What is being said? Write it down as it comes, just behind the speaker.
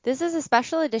This is a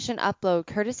special edition upload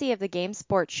courtesy of the Game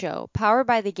Sports Show, powered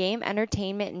by the Game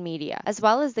Entertainment and Media, as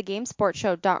well as the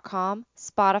GameSportsShow.com,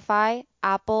 Spotify,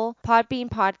 Apple, Podbean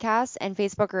Podcasts, and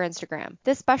Facebook or Instagram.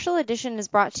 This special edition is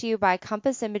brought to you by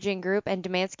Compass Imaging Group and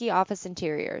Demansky Office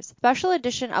Interiors. Special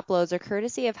edition uploads are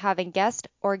courtesy of having guests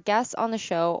on the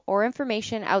show or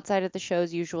information outside of the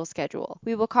show's usual schedule.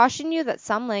 We will caution you that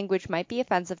some language might be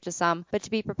offensive to some, but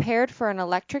to be prepared for an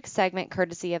electric segment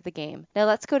courtesy of the game. Now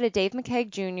let's go to Dave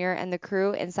McCaig Jr. and the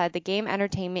crew inside the Game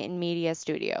Entertainment and Media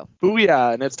studio.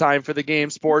 Booyah, and it's time for the Game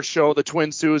Sports Show, the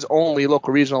Twin Sault's only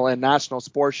local, regional, and national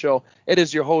sports show. It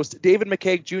is your host, David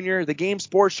McCaig Jr. The Game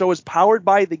Sports Show is powered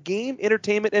by the Game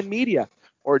Entertainment and Media,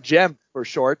 or GEM for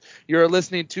short. You're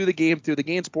listening to the game through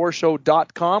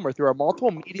thegamesportshow.com or through our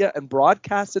multiple media and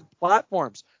broadcasted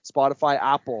platforms, Spotify,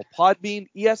 Apple, Podbean,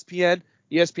 ESPN,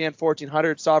 ESPN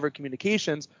 1400, Sovereign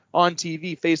Communications, on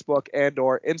TV, Facebook, and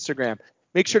or Instagram.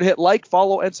 Make sure to hit like,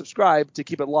 follow, and subscribe to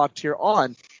keep it locked here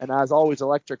on, and as always,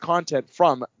 electric content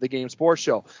from the Game Sports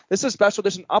Show. This is a special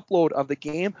edition upload of the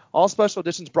game. All special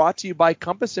editions brought to you by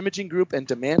Compass Imaging Group and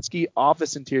Demansky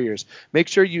Office Interiors. Make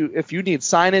sure if you need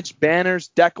signage, banners,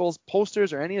 decals,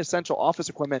 posters, or any essential office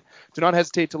equipment, do not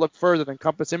hesitate to look further than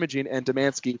Compass Imaging and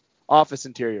Demansky Office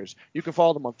Interiors. You can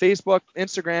follow them on Facebook,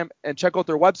 Instagram, and check out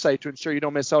their website to ensure you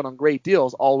don't miss out on great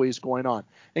deals always going on.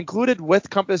 Included with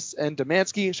Compass and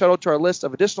Demansky, shout out to our list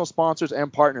of additional sponsors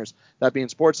and partners, that being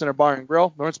Sports Center Bar and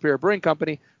Grill, North Superior Brewing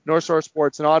Company, North Shore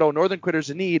Sports and Auto, Northern Critters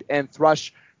in Need, and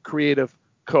Thrush Creative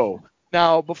Co.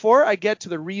 Now, before I get to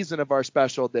the reason of our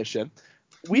special edition,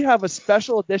 we have a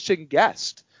special edition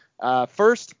guest,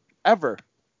 first ever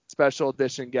special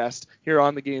edition guest here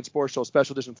on the Game Sports Show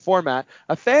special edition format,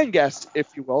 a fan guest, if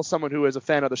you will, someone who is a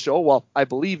fan of the show. Well, I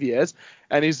believe he is,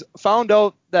 and he's found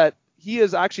out that he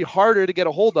is actually harder to get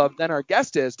a hold of than our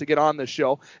guest is to get on this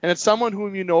show, and it's someone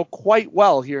whom you know quite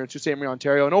well here in Sault Ste. Marie,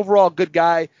 Ontario, an overall good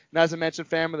guy, and as I mentioned,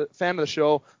 fan of the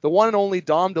show, the one and only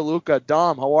Dom Deluca.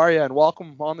 Dom, how are you, and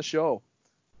welcome on the show.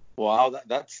 Wow,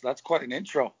 that's quite an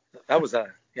intro. That was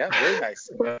very nice.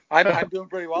 I'm doing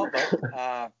pretty well,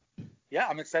 but yeah,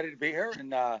 I'm excited to be here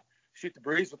and shoot the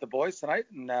breeze with the boys tonight,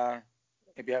 and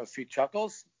maybe have a few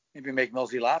chuckles, maybe make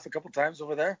Millsy laugh a couple times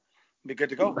over there. Be good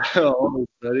to go. Always,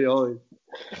 buddy, always.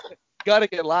 Got to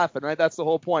get laughing, right? That's the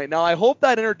whole point. Now, I hope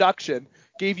that introduction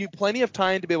gave you plenty of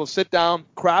time to be able to sit down,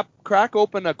 crack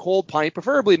open a cold pint,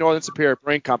 preferably Northern Superior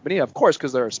Brewing Company, of course,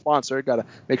 because they're a sponsor. Got to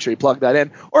make sure you plug that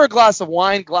in. Or a glass of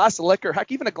wine, glass of liquor,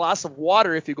 heck, even a glass of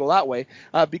water if you go that way,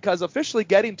 because officially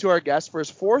getting to our guest for his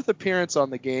fourth appearance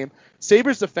on the game,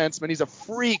 Sabres defenseman. He's a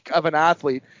freak of an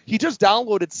athlete. He just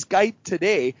downloaded Skype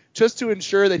today just to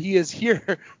ensure that he is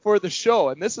here for the show.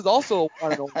 And this is also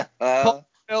one of the Colin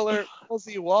Miller.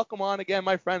 Welcome on again,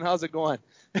 my friend. How's it going?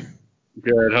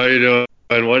 Good. How you doing?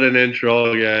 What an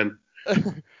intro again.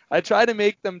 I try to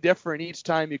make them different each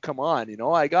time you come on. You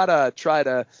know, I gotta try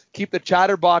to keep the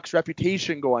chatterbox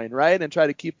reputation going, right, and try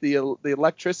to keep the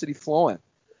electricity flowing.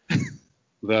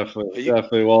 Definitely.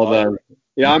 Well done.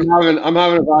 Yeah, I'm having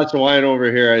a glass of wine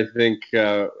over here. I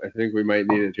think we might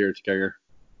need it here, Skegger.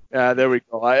 Yeah, there we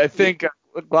go. I think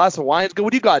a glass of wine is good.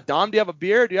 What do you got, Dom? Do you have a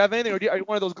beer? Do you have anything, or are you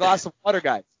one of those glass of water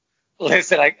guys?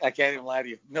 Listen, I can't even lie to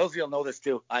you. Millsy will know this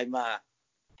too. I'm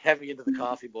heavy into the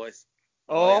coffee, boys.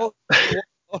 Oh. Yeah.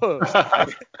 You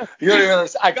don't even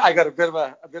understand. I got a bit of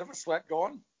a sweat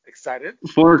going. Excited.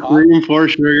 4 cream, 4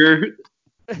 sugar.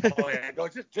 Oh yeah, no,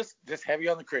 just heavy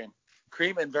on the cream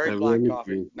and very black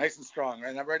coffee, nice and strong,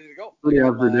 and I'm ready to go. What do you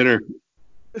have for dinner?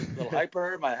 A little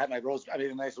hyper. I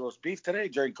made a nice roast beef today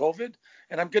during COVID,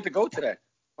 and I'm good to go today.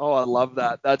 Oh, I love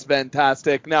that. That's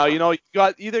fantastic. Now, you know, you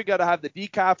either got to have the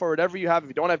decaf or whatever you have. If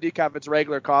you don't have decaf, it's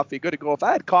regular coffee. Good to go. If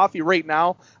I had coffee right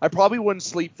now, I probably wouldn't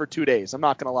sleep for 2 days. I'm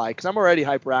not going to lie, because I'm already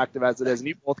hyperactive as it is, and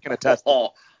you both can attest.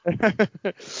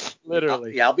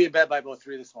 Literally. Yeah, I'll be in bed by about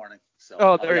 3 this morning. So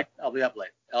I'll be up late.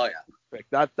 Oh,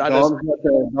 yeah.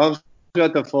 Dom's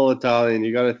got the full Italian.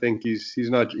 You got to think he's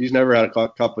never had a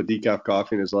cup of decaf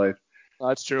coffee in his life.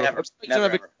 That's true. Never.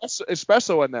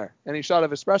 Espresso in there. Any shot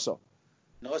of espresso?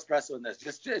 No espresso in this.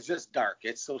 It's just dark.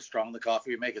 It's so strong, the coffee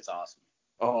you make. It's awesome.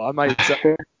 Oh, I might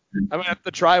have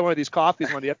to try one of these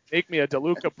coffees when you have to make me a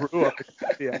Deluca brew.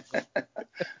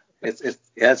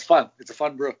 It's fun. It's a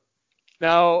fun brew.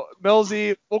 Now,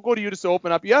 Millsy, we'll go to you just to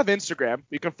open up. You have Instagram.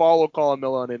 You can follow Colin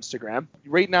Miller on Instagram.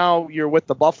 Right now, you're with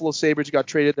the Buffalo Sabres. You got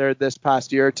traded there this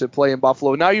past year to play in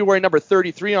Buffalo. Now you're wearing number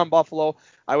 33 on Buffalo.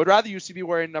 I would rather you be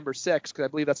wearing number 6 because I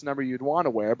believe that's the number you'd want to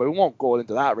wear, but we won't go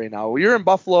into that right now. You're in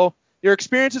Buffalo. your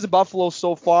experiences in Buffalo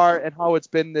so far and how it's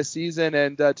been this season,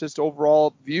 and just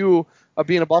overall view of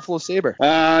being a Buffalo Sabre.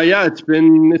 Yeah, it's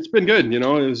been good. It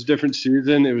was a different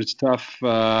season. It was tough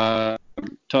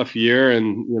year,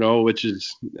 and which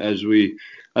is as we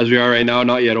are right now,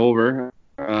 not yet over.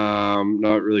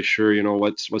 Not really sure,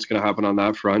 what's going to happen on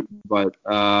that front, but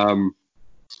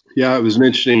yeah, it was an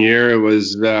interesting year. It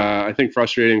was, I think,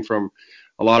 frustrating from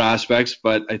a lot of aspects,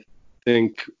 but I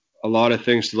think a lot of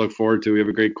things to look forward to. We have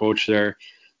a great coach there,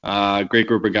 great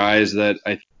group of guys that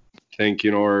I think,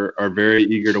 are very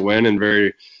eager to win and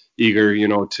very eager,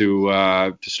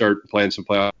 to start playing some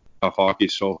playoff hockey.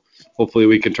 So hopefully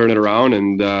we can turn it around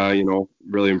and,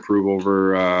 really improve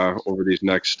over these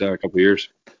next couple of years.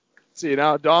 See,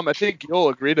 now, Dom, I think you'll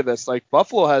agree to this. Like,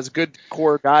 Buffalo has good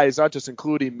core guys, not just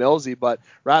including Millsy, but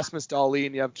Rasmus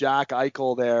Dahlin, you have Jack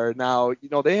Eichel there. Now,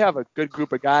 they have a good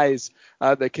group of guys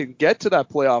that can get to that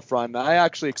playoff run. I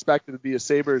actually expected the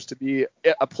Sabres to be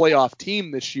a playoff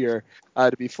team this year,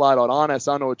 to be flat out honest.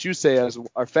 I don't know what you say as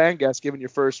our fan guest, given your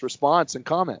first response and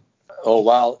comment. Oh,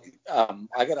 well,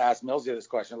 I got to ask Millsy this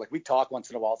question. Like, we talk once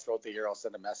in a while throughout the year. I'll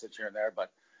send a message here and there,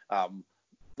 but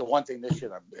the one thing this year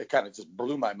that it kind of just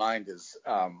blew my mind is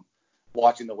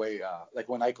watching the way, like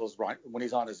when when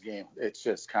he's on his game, it's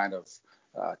just kind of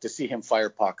to see him fire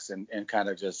pucks and kind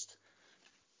of just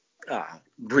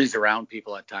breeze around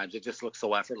people at times. It just looks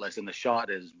so effortless, and the shot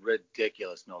is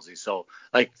ridiculous, Millsy. So,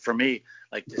 like, for me,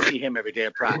 like, to see him every day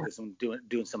at practice and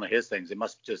doing some of his things, it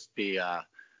must just be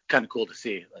kind of cool to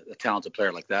see a talented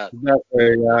player like that.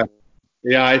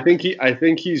 Yeah, I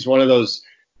think he's one of those.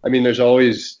 I mean, there's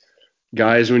always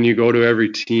guys when you go to every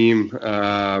team,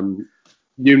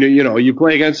 you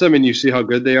play against them and you see how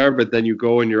good they are, but then you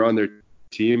go and you're on their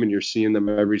team and you're seeing them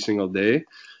every single day,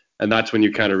 and that's when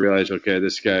you kind of realize, okay,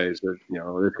 this guy's a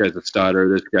stud, or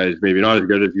this guy's maybe not as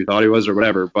good as you thought he was, or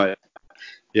whatever. But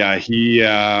yeah,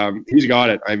 he's got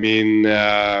it. I mean,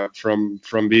 from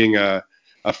being a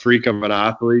freak of an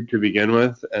athlete to begin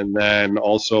with, and then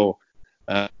also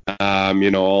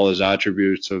all his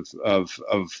attributes of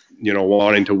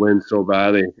wanting to win so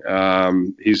badly.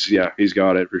 He's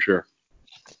got it for sure.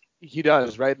 He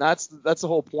does, right? And that's the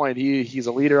whole point. He's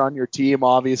a leader on your team,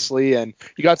 obviously, and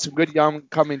you got some good young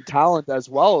coming talent as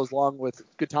well, along with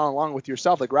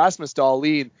yourself, like Rasmus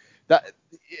Dahlin. That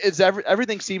is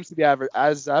everything seems to be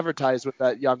as advertised with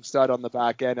that young stud on the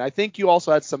back end. I think you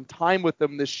also had some time with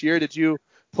them this year. Did you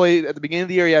play at the beginning of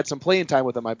the year? You had some playing time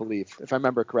with him, I believe, if I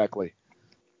remember correctly.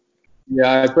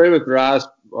 Yeah, I played with Ras.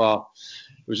 Well,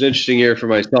 it was an interesting year for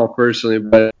myself personally,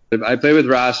 but I played with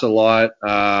Ras a lot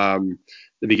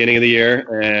the beginning of the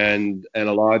year and a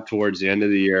lot towards the end of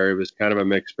the year. It was kind of a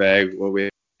mixed bag what we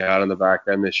had on the back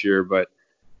end this year, but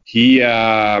he's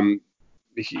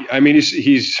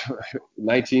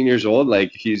 19 years old.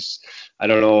 Like, I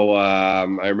don't know.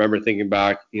 I remember thinking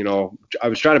back, I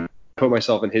was trying to put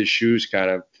myself in his shoes, kind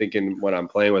of thinking when I'm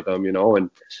playing with him,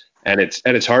 and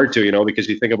it's hard to, because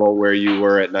you think about where you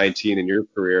were at 19 in your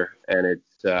career, and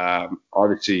it's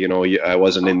obviously, I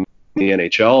wasn't in the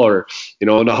NHL, or,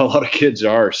 not a lot of kids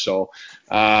are. So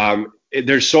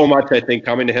there's so much, I think,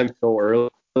 coming to him so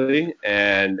early,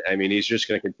 and I mean, he's just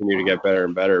going to continue to get better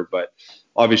and better. But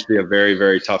obviously a very,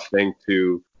 very tough thing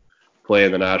to play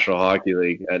in the National Hockey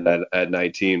League at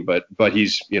 19, but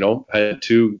he's, had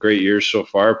 2 great years so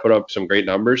far, put up some great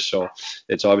numbers. So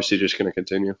it's obviously just going to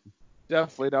continue.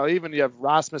 Definitely. Now, even you have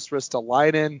Rasmus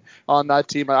Dahlin on that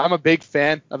team. I'm a big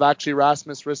fan of actually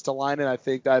Rasmus Dahlin. I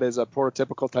think that is a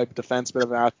prototypical type of defenseman of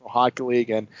the National Hockey League.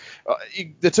 And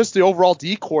it's just the overall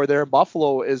D-core there in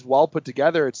Buffalo is well put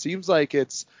together. It seems like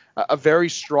it's a very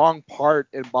strong part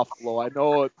in Buffalo. I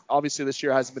know obviously this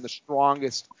year hasn't been the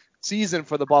strongest season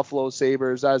for the Buffalo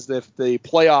Sabres, as if the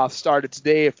playoffs started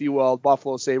today, if you will.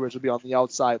 Buffalo Sabres would be on the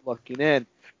outside looking in.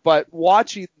 But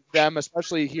watching them,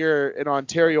 especially here in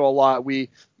Ontario, a lot.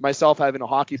 Myself having a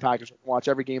hockey package, I can watch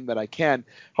every game that I can.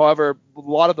 However, a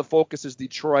lot of the focus is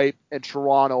Detroit and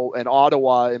Toronto and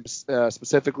Ottawa, and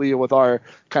specifically with our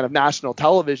kind of national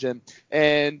television,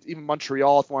 and even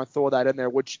Montreal, if you want to throw that in there,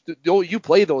 which you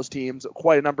play those teams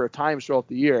quite a number of times throughout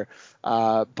the year.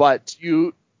 But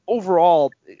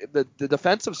overall, the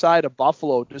defensive side of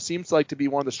Buffalo just seems like to be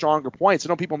one of the stronger points. I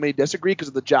know people may disagree because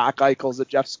of the Jack Eichels, the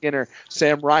Jeff Skinner,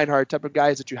 Sam Reinhart type of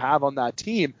guys that you have on that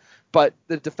team. But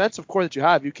the defensive core that you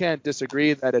have, you can't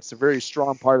disagree that it's a very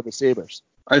strong part of the Sabres.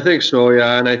 I think so,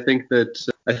 yeah, and I think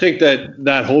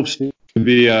that hopes to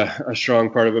be a strong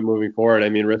part of it moving forward. I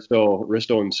mean,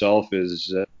 Risto himself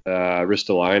is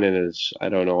Ristolainen is, I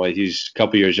don't know, he's a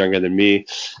couple years younger than me,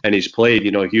 and he's played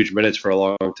huge minutes for a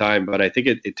long time. But I think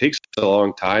it takes a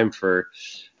long time for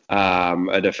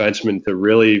a defenseman to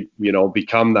really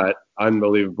become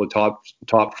unbelievable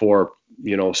top four,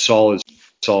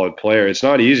 solid player. It's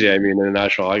not easy. I mean, in the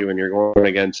National Hockey, when you're going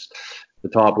against the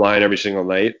top line every single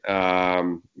night,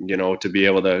 to be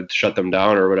able to shut them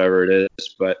down or whatever it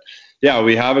is. But yeah,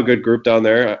 we have a good group down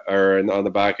there or on the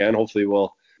back end. Hopefully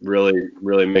we'll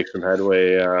really make some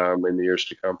headway in the years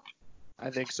to come. I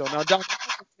think so. Now, Doc,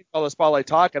 all the spotlight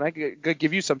talk, and I could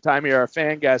give you some time here, our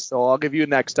fan guest, so I'll give you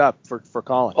next up for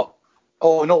Colin.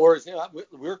 Oh, no worries. Yeah, we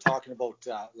were talking about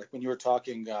like when you were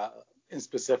talking in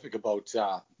specific about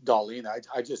Dahlin.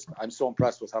 I'm so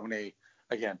impressed with how many,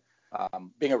 again,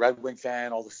 being a Red Wing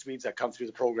fan, all the Swedes that come through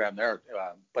the program there.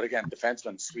 But again,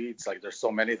 defensemen, Swedes, like there's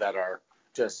so many that are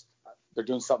just they're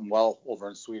doing something well over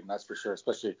in Sweden, that's for sure,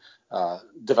 especially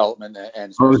development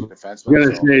and especially defensemen. I'm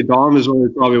gonna say Dom is only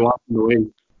probably watching the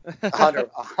wing.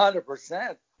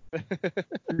 100%.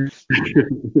 It's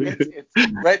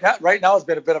right now it's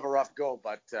been a bit of a rough go,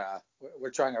 but we're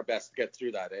trying our best to get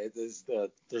through that.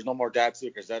 There's no more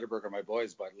Datsuk or Zetterberg or my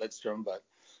boys, but Lidstrom, but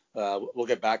we'll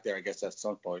get back there, I guess, at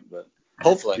some point. But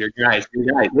hopefully, your guys.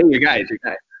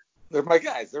 They're my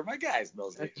guys,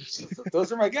 Millsy.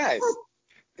 Those are my guys.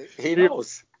 He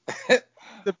knows.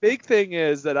 The big thing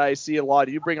is that I see a lot.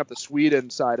 You bring up the Sweden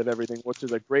side of everything, which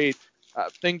is a great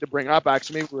thing to bring up.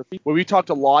 Actually, where we talked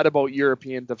a lot about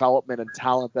European development and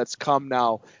talent that's come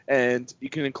now, and you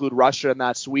can include Russia in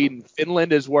that. Sweden,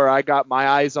 Finland is where I got my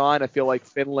eyes on. I feel like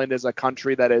Finland is a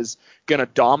country that is going to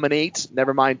dominate.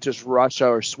 Never mind just Russia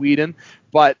or Sweden,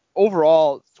 but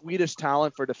overall, Swedish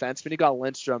talent for defensemen. You got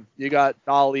Lindstrom, you got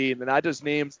Dahlin, and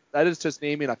that is just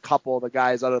naming a couple of the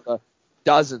guys out of the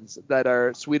dozens that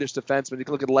are Swedish defensemen. You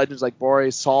can look at legends like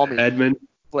Boris Salmi, Hedman,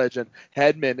 legend,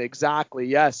 Hedman, exactly.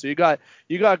 Yes, so you got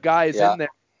guys in there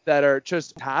that are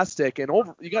just fantastic, and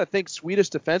you got to think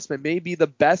Swedish defensemen may be the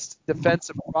best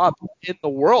defensive prop in the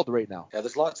world right now. Yeah,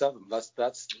 there's lots of them.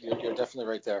 That's you're definitely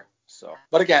right there. So,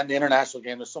 but again, the international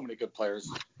game, there's so many good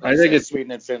players. I think it's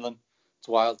Sweden and Finland. It's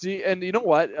wild. See, and you know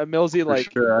what, Millsy,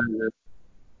 like. Sure.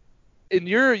 And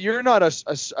you're not a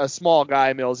small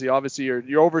guy, Millsy. Obviously,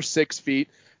 you're over 6 feet,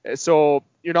 so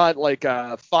you're not like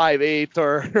a 5'8"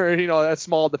 or a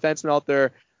small defenseman out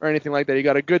there or anything like that. You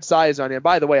got a good size on you. And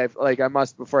by the way, I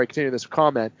must, before I continue this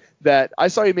comment, that I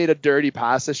saw you made a dirty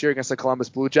pass this year against the Columbus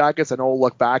Blue Jackets, an old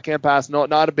look backhand pass. No,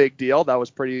 not a big deal. That was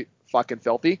pretty fucking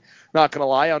filthy. Not gonna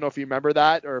lie, I don't know if you remember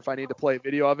that or if I need to play a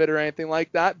video of it or anything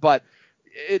like that, but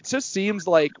it just seems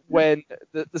like when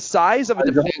the size of a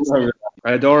defenseman.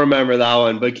 I don't remember that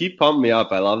one, but keep pumping me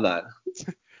up. I love that.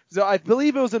 So I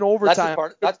believe it was an overtime.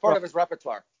 That's part of his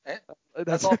repertoire. Eh?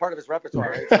 That's all part of his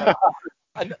repertoire.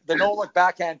 The no look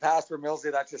backhand pass for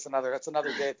Millsy. That's another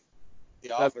day at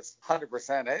the office.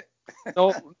 100%. Eh?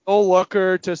 no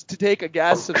looker. Just to take a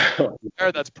guess.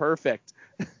 There, that's perfect.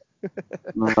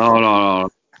 No.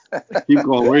 Keep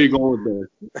going. Where are you going with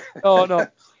this? No.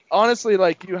 Honestly,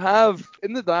 like you have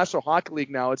in the National Hockey League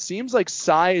now, it seems like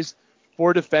size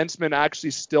for defensemen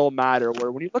actually still matter. Where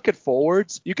when you look at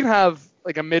forwards, you can have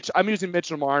like I'm using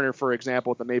Mitchell Marner, for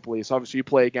example, with the Maple Leafs. Obviously, you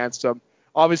play against him.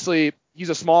 Obviously, he's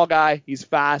a small guy. He's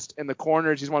fast in the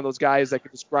corners. He's one of those guys that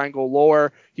can just grind, go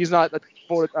lower. He's not a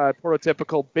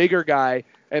prototypical bigger guy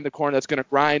in the corner that's going to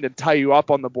grind and tie you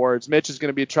up on the boards. Mitch is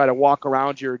going to try to walk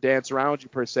around you or dance around you,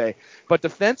 per se. But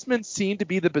defensemen seem to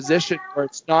be the position where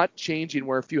it's not changing,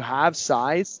 where if you have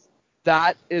size,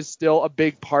 that is still a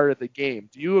big part of the game.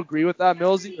 Do you agree with that,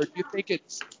 Millsy, or do you think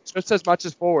it's just as much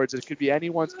as forwards? It could be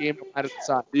anyone's game no matter the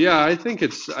size. Yeah, I think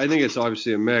it's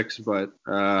obviously a mix, but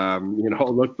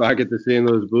look back at the St.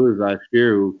 Louis Blues last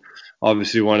year, who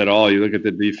obviously won it all. You look at the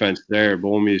defense there: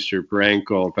 Bolmeister,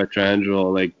 Branko,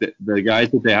 Pietrangelo. Like the guys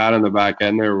that they had on the back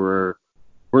end there were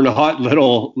not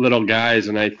little guys,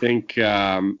 and I think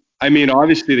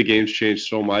obviously the game's changed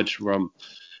so much from.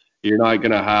 You're not going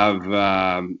to have,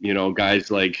 guys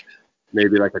like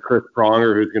maybe like a Chris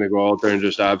Pronger who's going to go out there and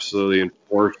just absolutely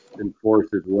enforce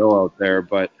his will out there.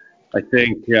 But I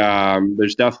think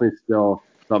there's definitely still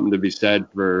something to be said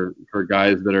for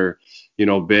guys that are,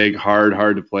 big, hard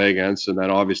to play against. And then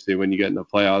obviously when you get in the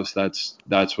playoffs,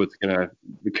 that's what's going to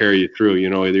carry you through.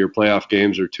 Either your playoff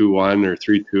games are 2-1 or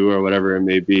 3-2 or whatever it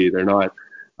may be. They're not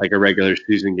like a regular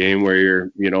season game where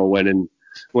you're,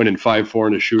 winning 5-4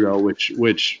 in a shootout,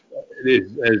 which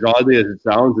is, as oddly as it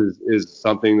sounds, is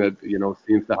something that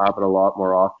seems to happen a lot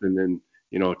more often than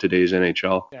today's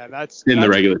NHL. Yeah, that's the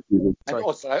regular season.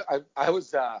 I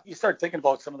was you start thinking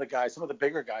about some of the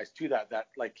bigger guys too that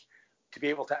like to be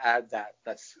able to add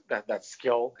that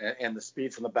skill and the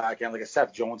speed from the back end, like a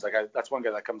Seth Jones, that's one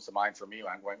guy that comes to mind for me.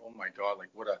 I'm going, oh my god, like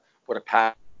what a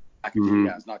package he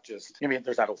has. Not just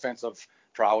there's that offensive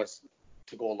prowess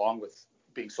to go along with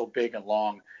being so big and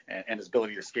long and his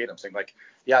ability to skate. I'm saying, like,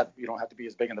 yeah, you don't have to be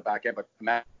as big in the back end, but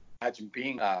imagine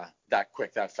being that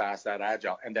quick, that fast, that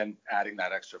agile, and then adding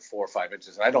that extra 4 or 5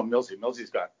 inches. And I know Millsy's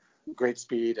got great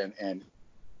speed and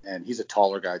he's a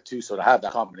taller guy too. So to have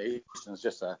that combination is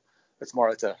just it's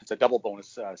a double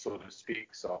bonus, so to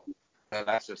speak. So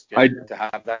that's just to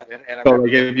have that. And so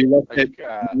like if you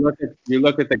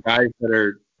look at the guys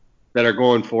that are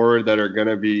going forward that are going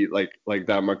to be like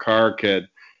that McCarr kid,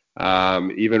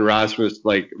 even Rasmus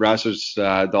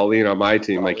Dahlin on my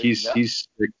team, like he's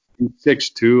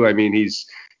 6'2". I mean, he's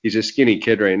a skinny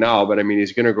kid right now, but I mean,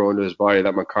 he's going to grow into his body.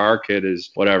 That McCarr kid is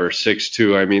whatever,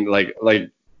 6'2". I mean,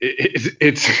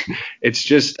 it's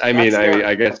just, I mean,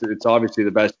 I guess it's obviously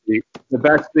the best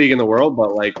league in the world,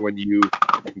 but like when you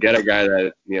get a guy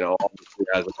that, you know, obviously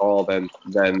has it all, then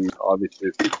obviously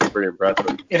it's pretty impressive.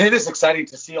 And it is exciting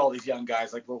to see all these young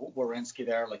guys like Werenski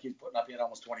there, like he had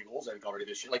almost 20 goals I think already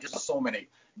this year. Like there's so many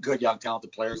good young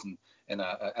talented players and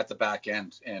at the back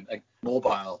end and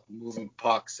mobile, moving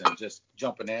pucks and just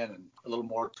jumping in and a little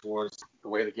more towards the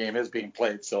way the game is being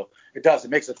played. So it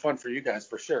makes it fun for you guys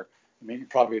for sure. I mean, you're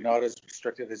probably not as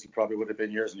restricted as you probably would have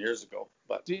been years and years ago.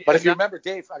 But if you remember,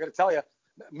 Dave, I got to tell you,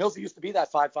 Millsy used to be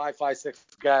that 5'5", 5'6"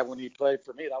 guy when he played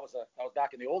for me. That was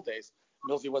back in the old days.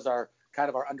 Millsy was our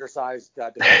undersized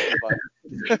defenseman,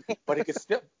 but he could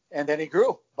still. And then he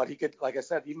grew, but he could, like I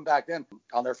said, even back then,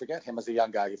 I'll never forget him as a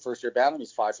young guy. First year Bantam,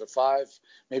 he's 5'5",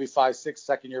 maybe 5'6",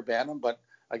 second year Bantam. But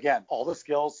again, all the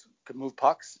skills, could move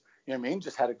pucks. You know what I mean?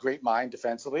 Just had a great mind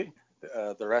defensively.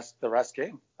 The rest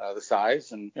came, the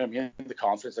size and, you know what I mean, the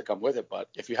confidence that come with it. But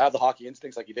if you have the hockey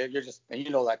instincts like you did, you're just, and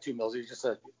you know that too, Mills. You're just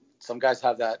some guys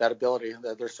have that ability.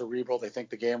 They're cerebral. They think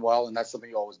the game well, and that's something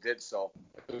you always did. So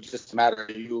it was just a matter of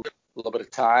you, a little bit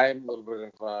of time, a little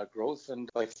bit of growth,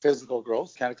 and like physical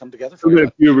growth kind of come together for you. A bit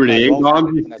of puberty.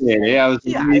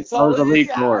 It's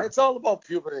all about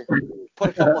puberty. Put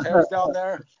a couple hairs down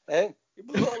there, eh?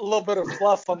 A little bit of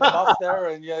fluff on the muff there,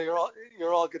 and yeah, you're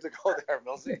all good to go there,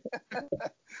 Millsy.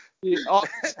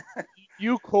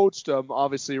 You coached him,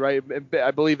 obviously, right?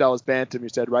 I believe that was Bantam. You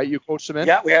said, right? You coached him in.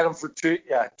 Yeah, we had him for 2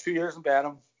 years in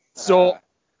Bantam. So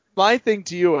my thing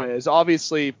to you is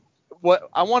obviously what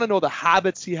I want to know the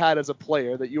habits he had as a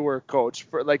player that you were a coach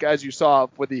for, like as you saw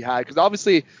what he had, because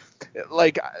obviously,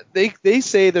 like they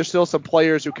say there's still some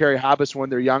players who carry habits when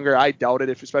they're younger. I doubt it,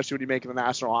 especially when you make it in the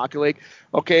National Hockey League.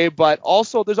 Okay, but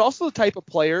also there's also the type of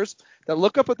players that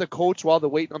look up at the coach while they're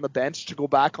waiting on the bench to go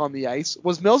back on the ice.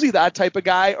 Was Millsy that type of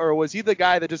guy, or was he the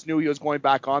guy that just knew he was going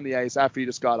back on the ice after he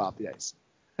just got off the ice?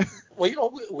 Well, you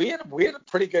know, we had a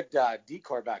pretty good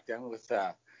D-core back then with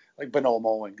like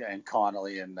Bonomo and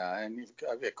Connolly and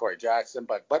Corey Jackson,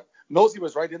 but Millsy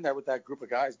was right in there with that group of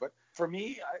guys. But for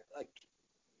me,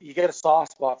 you get a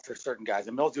soft spot for certain guys,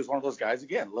 and Millsy was one of those guys.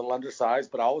 Again, a little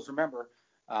undersized, but I always remember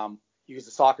he was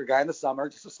a soccer guy in the summer,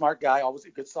 just a smart guy, always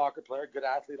a good soccer player, good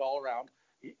athlete all around,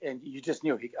 and you just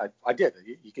knew he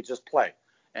could just play.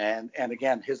 And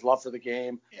again, his love for the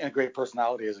game and a great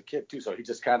personality as a kid too. So he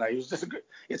was just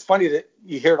it's funny that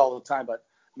you hear it all the time, but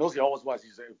Millsy always was.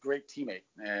 He's a great teammate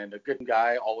and a good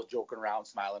guy, always joking around,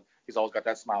 smiling. He's always got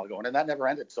that smile going, and that never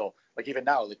ended. So like even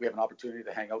now, like we have an opportunity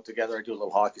to hang out together and do a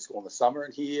little hockey school in the summer,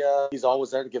 and he's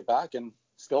always there to give back and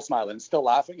still smiling, and still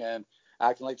laughing and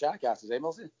acting like jackasses, eh,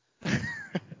 Millsy?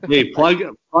 Hey, plug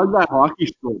that hockey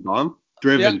school, Dom.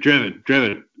 Driven.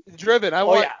 I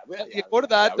want you go to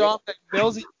that, Dom.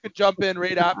 Millsy could jump in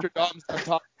right after Dom's done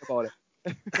talking about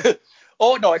it.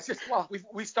 Oh no, it's just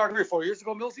we started 3 or 4 years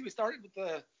ago, Millsy.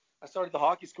 I started the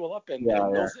hockey school up, and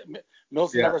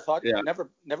Millsy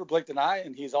never blinked an eye,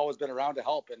 and he's always been around to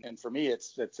help. And for me,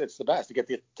 it's the best. You get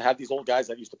to have these old guys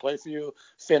that used to play for you,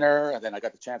 Finner, and then I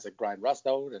got the chance like Bryan Rust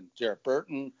out and Jarrett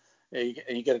Burton, and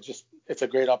you get it's a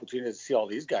great opportunity to see all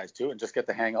these guys too, and just get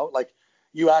to hang out. Like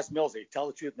you asked Millsy, tell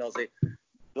the truth, Millsy.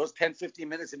 Those 10-15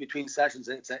 minutes in between sessions,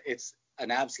 it's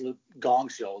an absolute gong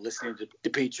show listening to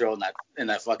DiPietro in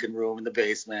that fucking room in the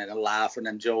basement and laughing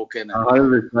and joking.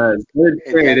 100%.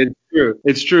 It's true.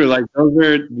 It's true. Like those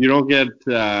are you don't get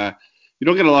a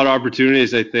lot of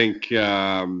opportunities, I think,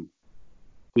 to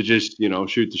just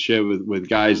shoot the shit with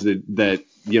guys that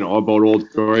about old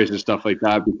stories and stuff like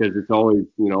that, because it's always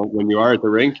when you are at the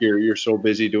rink you're so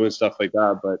busy doing stuff like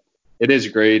that. But it is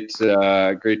great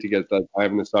to get that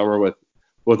time in the summer with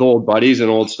old buddies and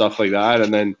old stuff like that,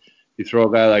 and then you throw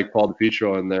a guy like Paul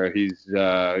DiPietro in there, he's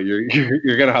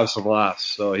you're gonna have some laughs.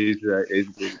 So he's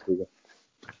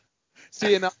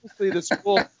See, and obviously the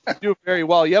school do very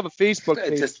well. You have a Facebook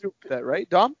page too with that, right,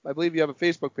 Dom? I believe you have a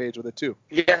Facebook page with it too.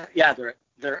 Yeah,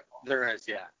 there is,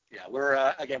 yeah. Yeah,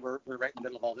 we're again we're right in the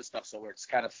middle of all this stuff, so we're just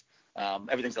kind of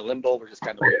everything's a limbo. We're just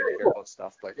kind of waiting to hear about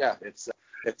stuff. But yeah, it's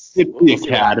the see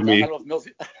academy. I don't know if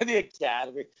Millsy the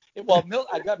academy.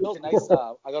 I got Millsy nice.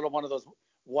 I got him one of those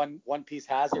one piece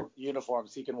hazard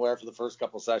uniforms he can wear for the first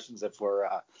couple sessions if we're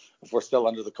still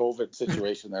under the COVID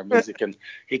situation there. Millsy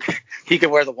he can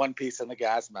wear the one piece and the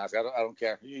gas mask. I don't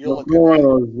care. You'll look good. One of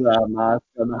those masks,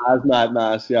 and the hazmat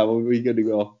mask. Yeah, we'll be good to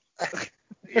go.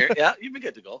 Yeah, you'd be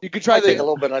good to go. You could try take a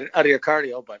little bit out of your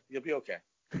cardio, but you'll be okay.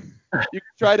 You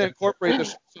could try to incorporate the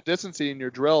social distancing in your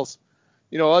drills.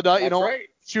 Right.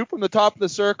 Shoot from the top of the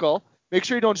circle. Make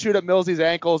sure you don't shoot at Millsy's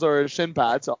ankles or his shin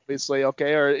pads, obviously,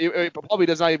 okay? Or he probably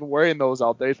does not even wearing those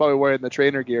out there. He's probably wearing the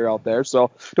trainer gear out there,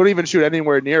 so don't even shoot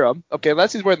anywhere near him. Okay,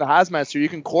 unless he's wearing the hazmat suit, you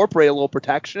can incorporate a little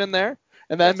protection in there,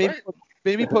 and then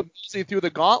maybe put Millsy through the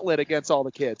gauntlet against all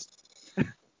the kids.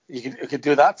 You could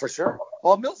do that for sure.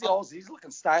 Well, Millsy he's looking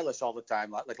stylish all the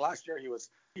time. Like last year,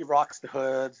 he rocks the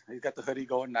hood. He's got the hoodie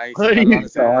going nice. What are you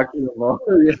talking about?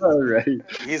 Yeah, right.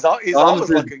 He's always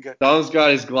looking good. Dom's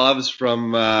got his gloves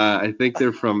from I think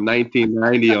they're from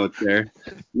 1990 out there.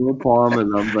 No problem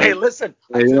in them. But, hey, listen,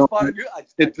 it's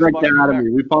an academy.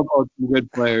 We pump out some good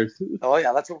players. Oh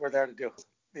yeah, that's what we're there to do.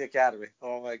 The academy.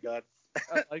 Oh my God.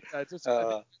 I like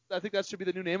that. I think that should be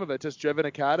the new name of it. Just Driven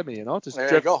Academy. Just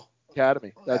there you go.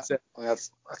 Academy. That's it.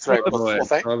 That's right.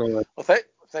 Thank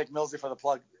Millsy for the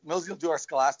plug. Millsy will do our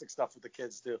scholastic stuff with the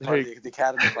kids too. The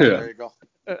academy plug. There you go.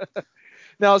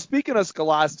 Now, speaking of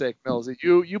scholastic, Millsy,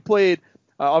 you played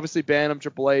obviously Bantam,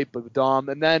 AAA, but Dom,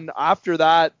 and then after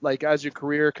that, like as your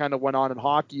career kind of went on in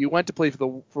hockey, you went to play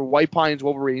for White Pines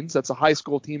Wolverines. That's a high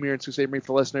school team here in Sault Ste. Marie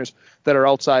for listeners that are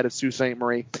outside of Sault Ste.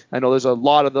 Marie. I know there's a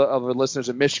lot of our listeners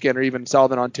in Michigan or even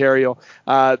Southern Ontario.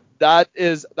 That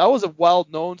was a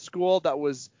well-known school. That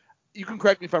was, you can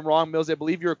correct me if I'm wrong, Millsy, I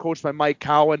believe you were coached by Mike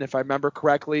Cowan, if I remember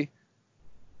correctly.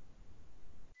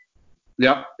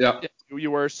 Yeah.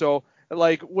 You were. So,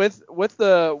 like with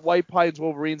the White Pines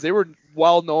Wolverines, they were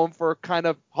well known for kind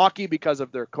of hockey because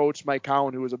of their coach Mike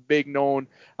Cowan, who was a big known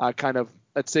kind of,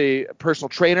 let's say, personal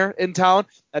trainer in town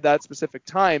at that specific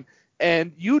time.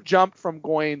 And you jumped from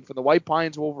going from the White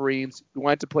Pines Wolverines, you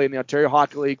went to play in the Ontario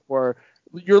Hockey League for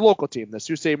your local team, the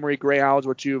Sault Ste. Marie Greyhounds,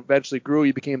 which you eventually grew.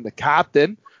 You became the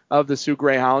captain of the Sioux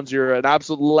Greyhounds. You're an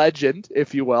absolute legend,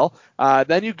 if you will.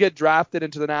 Then you get drafted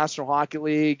into the National Hockey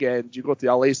League, and you go through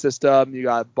the LA system. You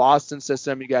got Boston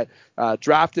system. You got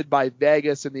drafted by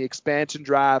Vegas in the expansion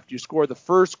draft. You scored the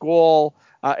first goal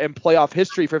in playoff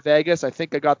history for Vegas. I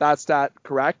think I got that stat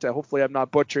correct. Hopefully I'm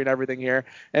not butchering everything here.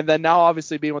 And then now,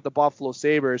 obviously, being with the Buffalo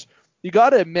Sabres, you got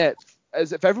to admit,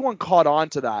 as if everyone caught on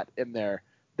to that in there,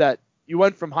 that you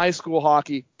went from high school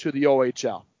hockey to the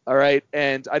OHL. All right.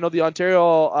 And I know the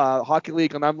Ontario Hockey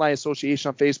League and Alumni Association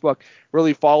on Facebook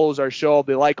really follows our show.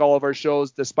 They like all of our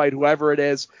shows despite whoever it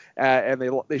is, and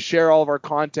they share all of our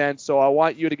content. So I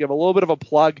want you to give a little bit of a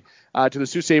plug to the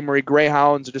Sault Ste. Marie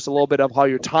Greyhounds, just a little bit of how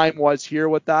your time was here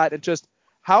with that, and just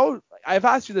how I've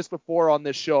asked you this before on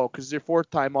this show because it's your fourth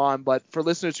time on, but for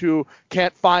listeners who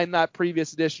can't find that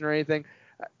previous edition or anything,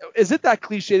 is it that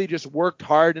cliche that you just worked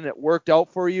hard and it worked out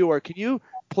for you, or can you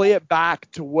play it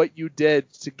back to what you did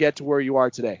to get to where you are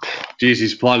today? Jeez,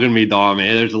 he's plugging me, Dom.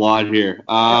 There's a lot here.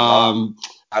 I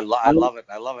love it.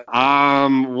 I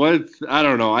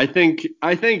don't know. I think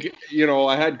I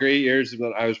had great years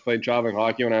when I was playing traveling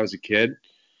hockey when I was a kid,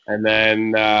 and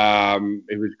then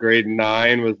it was grade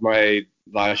 9 was my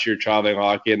last year traveling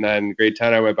hockey, and then grade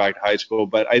 10 I went back to high school.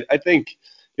 But I think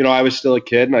I was still a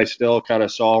kid, and I still kind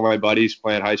of saw my buddies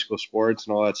playing high school sports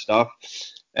and all that stuff.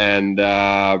 And,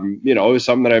 it was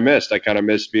something that I missed. I kind of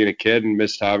missed being a kid and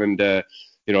missed having to,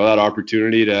 that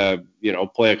opportunity to,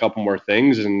 play a couple more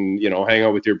things and, hang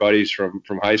out with your buddies from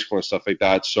high school and stuff like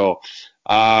that. So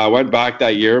I went back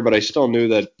that year, but I still knew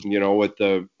that, with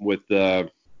the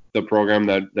program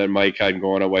that Mike had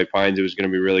going at White Pines, it was going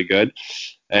to be really good.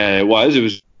 And it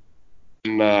was.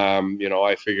 And,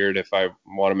 I figured if I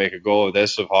want to make a go of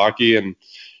this, of hockey, and,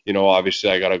 obviously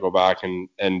I got to go back and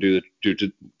to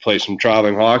play some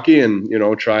traveling hockey and,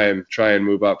 try and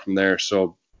move up from there.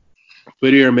 So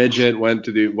played a year of midget,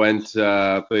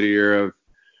 played a year of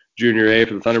junior A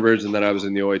for the Thunderbirds, and then I was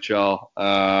in the OHL.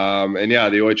 And yeah,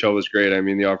 the OHL was great. I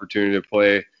mean, the opportunity to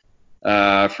play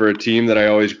for a team that I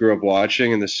always grew up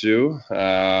watching in the Sioux.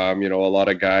 A lot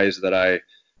of guys that I,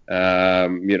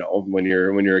 when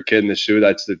you're a kid in the Sioux,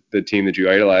 that's the team that you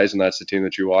idolize, and that's the team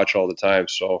that you watch all the time.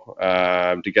 So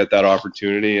to get that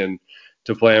opportunity and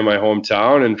to play in my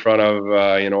hometown in front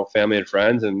of family and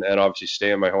friends, and obviously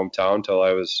stay in my hometown till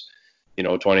I was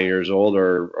 20 years old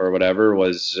or whatever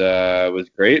was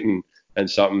great. And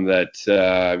something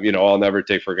that I'll never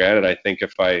take for granted. I think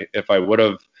if I would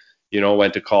have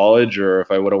went to college, or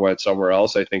if I would have went somewhere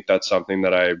else, I think that's something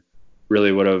that I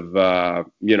really would have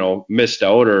missed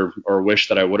out, or wished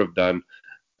that I would have done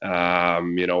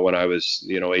when I was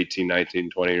 18, 19,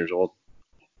 20 years old.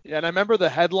 Yeah, and I remember the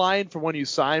headline from when you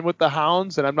signed with the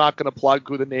Hounds, and I'm not going to plug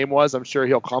who the name was. I'm sure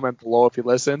he'll comment below if he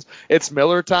listens. It's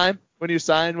Miller time when you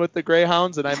signed with the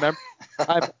Greyhounds, and I remember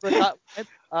that.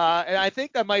 And I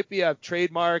think that might be a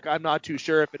trademark. I'm not too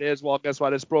sure if it is. Well, guess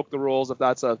what? I just broke the rules. If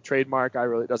that's a trademark,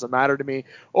 it doesn't matter to me.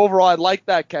 Overall, I like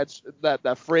that catch,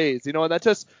 that phrase. And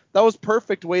that was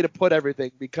perfect way to put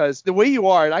everything, because the way you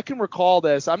are, and I can recall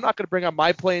this. I'm not going to bring up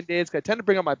my playing days, because I tend to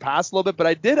bring up my past a little bit, but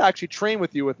I did actually train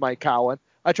with you with Mike Cowan.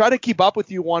 I tried to keep up with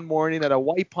you one morning at a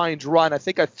White Pines run. I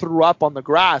think I threw up on the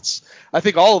grass. I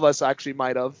think all of us actually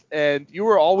might have. And you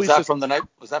were always Was that from the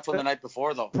night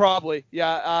before, though? Probably,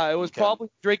 yeah. It was probably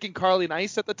drinking Carling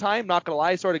Ice at the time. Not gonna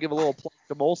lie, sort of give a little plug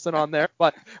to Molson on there,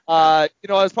 but I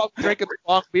was probably drinking the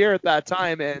wrong beer at that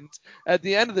time. And at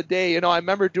the end of the day, I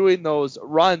remember doing those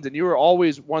runs, and you were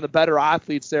always one of the better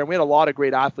athletes there. And we had a lot of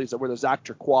great athletes that were the Zach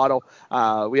Turquato.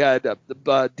 We had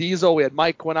Diesel. We had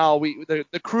Mike Quinnell.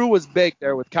 The crew was big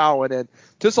there with Cowan, and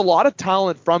just a lot of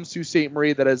talent from Sault Ste.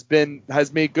 Marie that has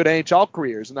made good NHL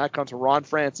careers, and that comes from Ron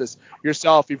Francis,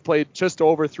 yourself. You've played just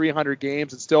over 300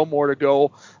 games and still more to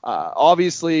go.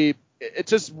 Obviously,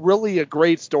 it's just really a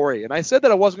great story. And I said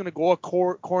that I wasn't going to go a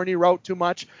corny route too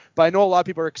much, but I know a lot of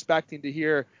people are expecting to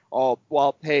hear, oh,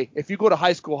 well, hey, if you go to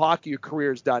high school hockey, your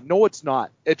career is done. No, it's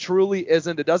not. It truly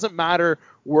isn't. It doesn't matter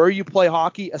where you play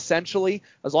hockey, essentially,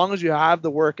 as long as you have the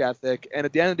work ethic. And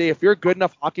at the end of the day, if you're a good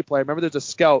enough hockey player, remember there's a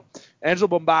scout, Angelo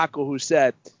Bombaco, who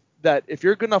said that if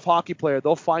you're a good enough hockey player,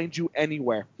 they'll find you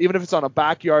anywhere, even if it's on a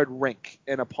backyard rink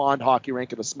in a pond hockey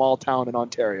rink in a small town in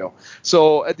Ontario.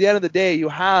 So at the end of the day, you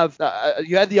had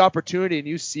the opportunity and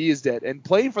you seized it. And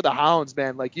playing for the Hounds,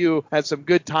 man, like you had some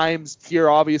good times here,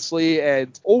 obviously,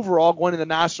 and overall going to the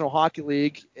National Hockey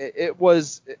League,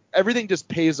 everything just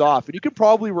pays off. And you can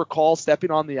probably recall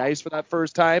stepping on the ice for that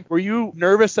first time. Were you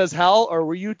nervous as hell, or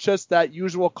were you just that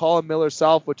usual Colin Miller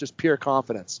self with just pure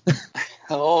confidence?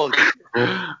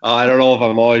 I don't know if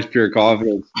I'm always pure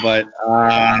confidence, but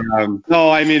no,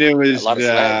 I mean it was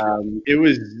pretty,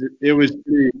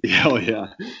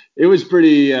 it was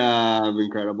pretty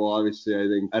incredible. Obviously,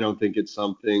 I don't think it's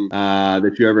something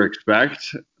that you ever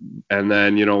expect, and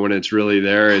then when it's really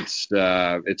there,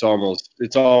 it's almost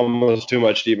too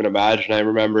much to even imagine. I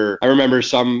remember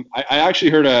I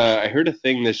actually heard a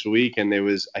thing this week, and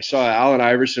I saw Allen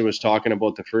Iverson was talking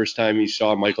about the first time he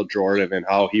saw Michael Jordan and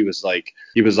how he was like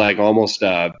almost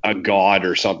a god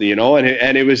or something,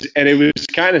 and it was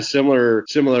kind of similar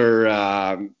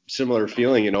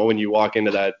feeling, when you walk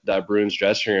into that Bruins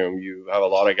dressing room. You have a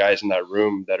lot of guys in that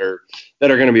room that are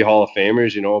going to be Hall of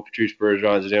Famers, Patrice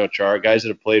Bergeron, Zdeno Chara, guys that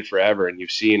have played forever, and you've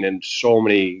seen in so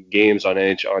many games on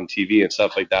TV and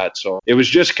stuff like that. So it was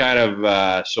just kind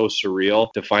of so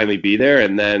surreal to finally be there.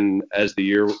 And then as the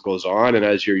year goes on and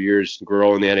as your years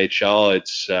grow in the NHL,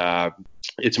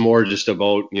 it's more just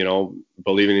about,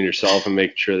 believing in yourself and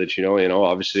making sure that,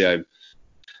 obviously I've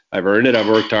earned it. I've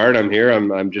worked hard. I'm here.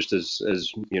 I'm just as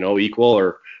equal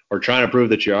or trying to prove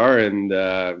that you are,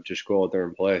 and just go out there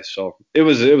and play. So it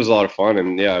was a lot of fun.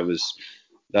 And yeah, it was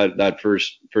that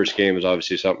first game was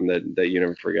obviously something that you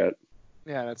never forget.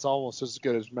 Yeah, and it's almost as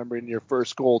good as remembering your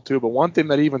first goal too. But one thing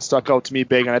that even stuck out to me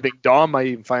big, and I think Dom might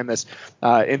even find this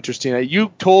interesting.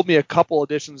 You told me a couple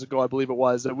editions ago, I believe it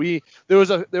was, that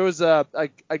there was a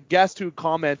guest who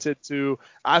commented to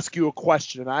ask you a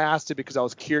question, and I asked it because I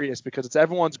was curious, because it's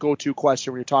everyone's go-to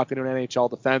question when you're talking to an NHL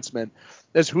defenseman.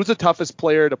 Is who's the toughest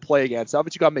player to play against?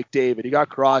 Obviously, you got McDavid, you got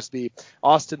Crosby,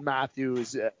 Austin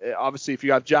Matthews. Obviously, if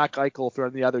you have Jack Eichel, if you're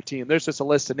on the other team, there's just a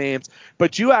list of names.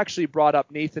 But you actually brought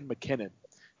up Nathan MacKinnon,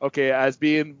 okay, as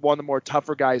being one of the more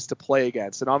tougher guys to play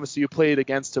against. And obviously, you played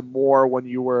against him more when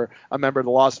you were a member of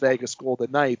the Las Vegas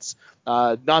Golden Knights.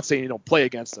 Not saying you don't play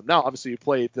against them now. Obviously, you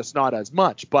played this not as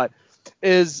much, but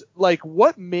is like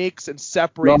what makes and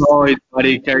separates. No,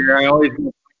 buddy, I always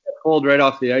get pulled right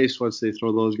off the ice once they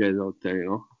throw those guys out there,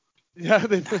 Yeah,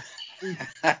 they.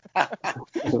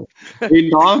 Hey,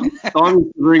 Dom used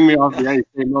to bring me off the ice.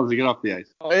 He knows to get off the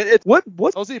ice.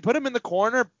 What Jose, put him in the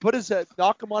corner,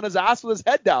 knock him on his ass with his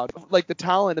head down. Like the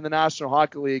talent in the National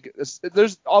Hockey League,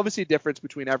 there's obviously a difference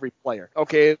between every player.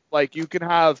 Okay, like you can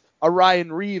have a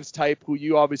Ryan Reeves type, who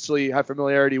you obviously have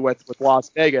familiarity with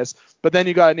Las Vegas, but then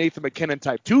you got a Nathan McKinnon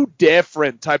type. Two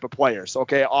different type of players,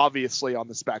 okay, obviously on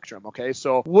the spectrum, okay?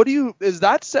 So is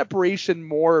that separation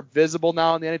more visible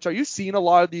now in the NHL? You've seen a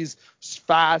lot of these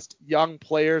fast, young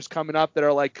players coming up that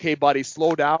are like, hey, buddy,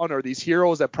 slow down, or these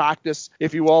heroes that practice,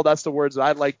 if you will. That's the words that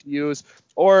I'd like to use.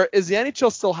 Or is the NHL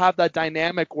still have that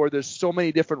dynamic where there's so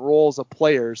many different roles of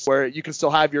players, where you can still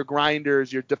have your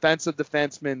grinders, your defensive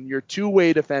defensemen, your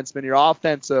two-way defensemen, your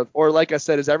offensive, or like I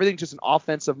said, is everything just an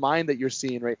offensive mind that you're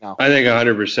seeing right now? I think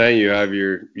 100% you have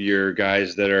your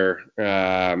guys that are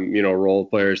role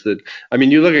players that, I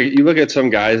mean, you look at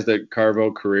some guys that carve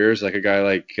out careers, like a guy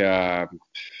like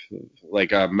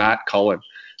Matt Cullen.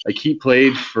 Like, he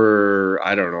played for,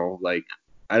 I don't know, like,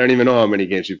 I don't even know how many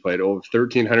games he played, over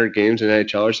 1,300 games in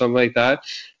NHL or something like that.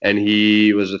 And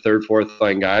he was a third, fourth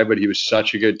line guy, but he was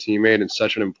such a good teammate and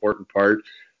such an important part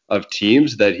of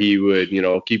teams that he would,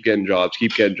 keep getting jobs. A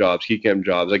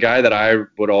guy that I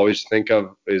would always think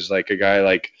of is like a guy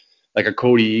like a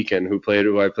Cody Eakin who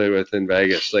I played with in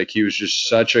Vegas. Like, he was just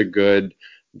such a good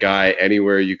guy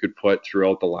anywhere you could put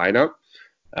throughout the lineup.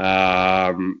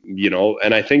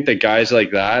 And I think that guys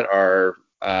like that are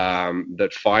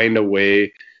that find a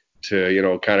way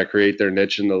to, kind of create their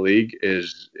niche in the league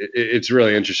it's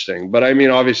really interesting. But I mean,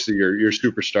 obviously your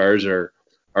superstars are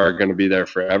going to be there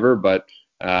forever. But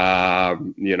I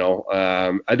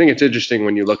think it's interesting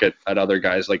when you look at other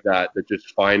guys like that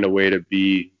just find a way to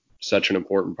be such an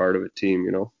important part of a team,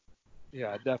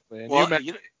 Yeah, definitely. And well,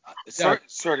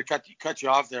 sorry to cut you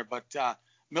off there, but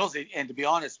Millsy, and to be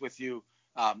honest with you,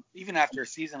 even after a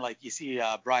season like you see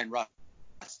Bryan Rust,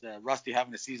 Rusty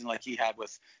having a season like he's got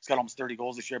almost 30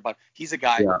 goals this year, but he's a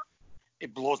guy,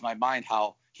 it blows my mind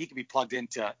how he can be plugged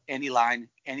into any line,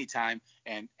 anytime,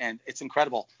 and it's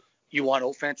incredible. You want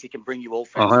offense, he can bring you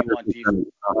offense. 100%, you want defense.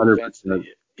 100%.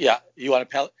 Yeah, you want a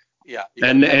pellet. Yeah.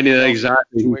 And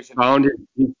exactly, he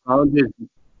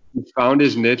found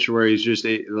his niche where he's just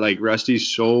like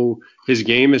Rusty's his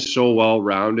game is so well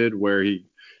rounded where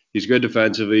he's good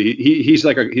defensively. He's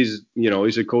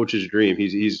a coach's dream.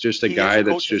 He's just a guy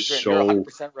that's just dream. So. You're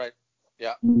 100% right.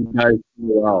 Yeah.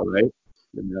 Well, right.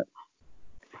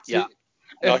 Yeah.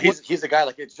 No, he's a guy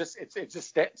like it just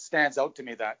stands out to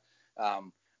me that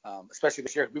especially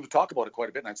this year we've talked about it quite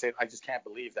a bit, and I'd say I just can't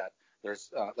believe that there's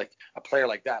like a player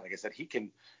like that. Like I said, he can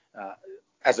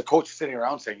as a coach sitting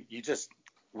around saying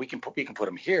we can put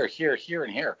him here,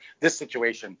 and here. This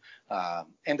situation,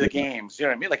 in the games, you know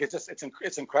what I mean? Like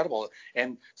it's incredible.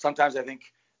 And sometimes I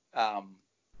think they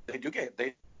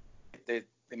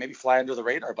maybe fly under the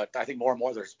radar, but I think more and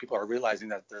more people are realizing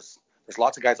that there's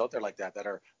lots of guys out there like that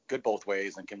are good both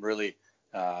ways and can really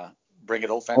bring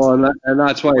it offensively. Well, and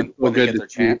that's why it's so good to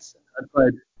see.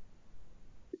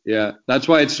 That's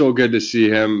why it's so good to see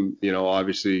him.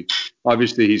 Obviously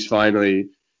he's finally.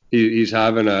 He's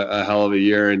having a hell of a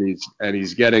year, and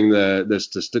he's getting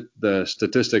the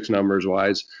statistics numbers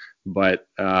wise, but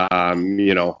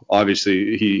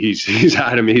obviously he's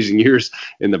had amazing years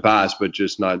in the past, but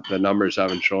just not the numbers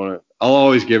haven't shown it. I'll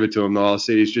always give it to him though. I'll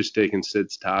say he's just taking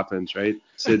Sid's tap-ins, right?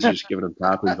 Sid's just giving him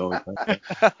tap-ins all the time.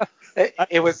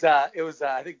 It was I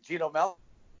think Gino Mel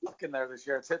in there this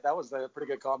year. That was a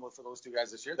pretty good combo for those two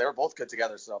guys this year. They were both good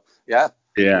together, so yeah.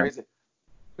 Crazy.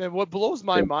 Man, what blows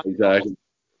my mind. Exactly.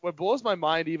 What blows my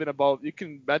mind even about, you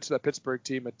can mention the Pittsburgh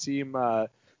team, a team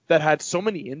that had so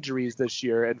many injuries this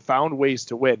year and found ways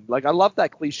to win. Like, I love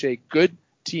that cliche, good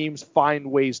teams find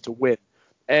ways to win.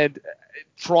 And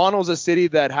Toronto's a city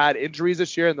that had injuries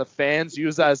this year, and the fans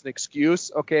use that as an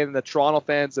excuse. Okay, and the Toronto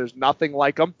fans, there's nothing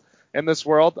like them in this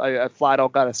world. I flat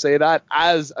out got to say that.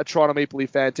 As a Toronto Maple Leaf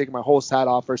fan, taking my host hat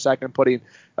off for a second, putting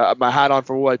my hat on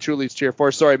for what I truly cheer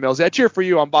for. Sorry, Mills. I cheer for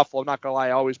you on Buffalo. I'm not going to lie.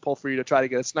 I always pull for you to try to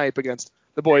get a snipe against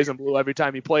the boys in blue every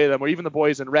time you play them, or even the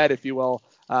boys in red, if you will,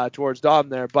 towards Dom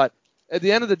there. But at the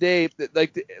end of the day,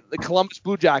 like the Columbus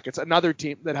Blue Jackets, another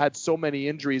team that had so many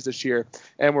injuries this year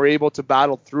and were able to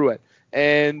battle through it.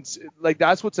 And like,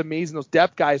 that's what's amazing. Those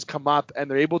depth guys come up and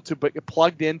they're able to get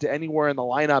plugged into anywhere in the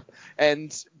lineup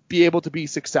and be able to be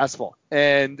successful.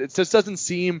 And it just doesn't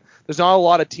seem, there's not a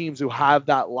lot of teams who have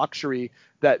that luxury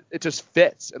that it just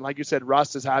fits. And like you said,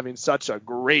 Rust is having such a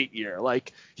great year.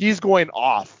 Like, he's going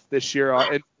off this year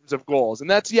in terms of goals. And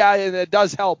that's, and it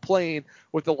does help playing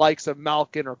with the likes of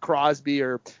Malkin or Crosby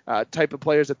or type of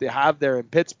players that they have there in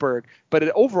Pittsburgh. But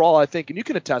overall, I think, and you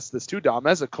can attest to this too, Dom,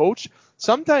 as a coach,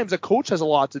 sometimes a coach has a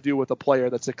lot to do with a player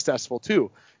that's successful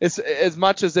too. It's as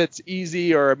much as it's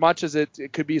easy, or as much as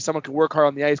it could be someone could work hard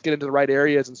on the ice, get into the right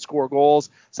areas and score goals,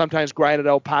 sometimes grind it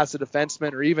out past a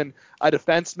defenseman, or even a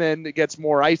defenseman that gets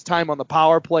more ice time on the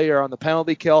power play or on the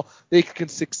penalty kill, they can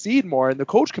succeed more, and the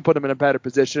coach can put them in a better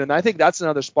position. And I think that's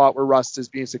another spot where Rust is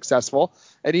being successful.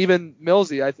 And even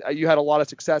Millsy, you had a lot of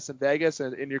success in Vegas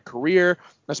and in your career,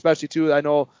 especially too. I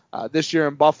know this year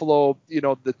in Buffalo,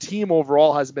 the team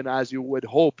overall has been as you would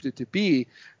hope it to be,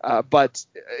 but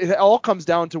it all comes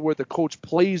down to where the coach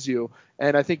plays you,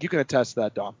 and I think you can attest to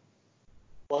that, Dom.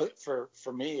 Well,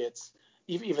 for me, it's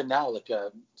even now, like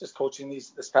just coaching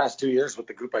this past 2 years with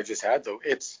the group I just had, though,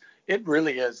 it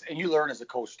really is, and you learn as a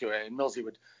coach too. And Millsy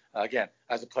would, again,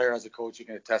 as a player, as a coach, you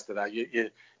can attest to that.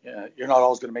 You're not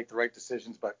always going to make the right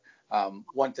decisions, but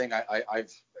one thing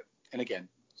I've, and again,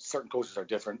 certain coaches are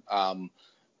different.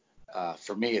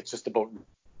 For me, it's just about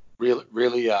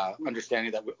really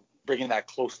understanding that, bringing that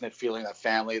close-knit feeling, that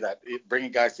family,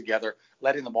 bringing guys together,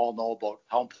 letting them all know about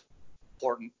how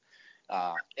important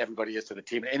everybody is to the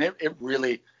team. And it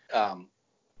really,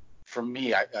 for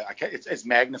me, it's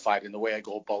magnified in the way I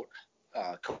go about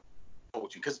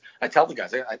coaching. Because I tell the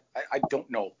guys, I don't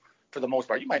know, for the most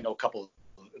part, you might know a couple of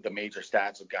the major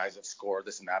stats of guys that score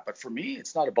this and that, but for me,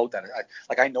 it's not about that.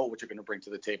 I know what you're going to bring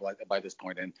to the table by this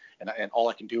point, and all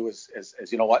I can do is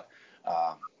you know what,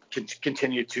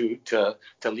 continue to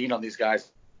lean on these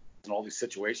guys in all these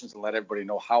situations and let everybody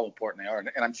know how important they are.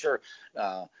 And I'm sure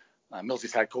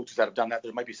Millsy's had coaches that have done that.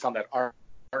 There might be some that aren't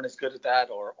as good at that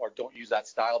or don't use that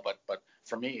style, but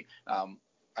for me,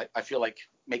 I feel like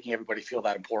making everybody feel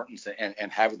that importance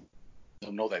and having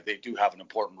them know that they do have an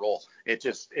important role. It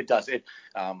does.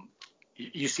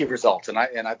 You see results, and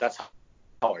that's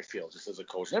how I feel just as a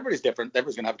coach. And everybody's different.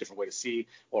 Everybody's gonna have a different way to see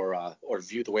or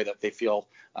view the way that they feel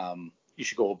you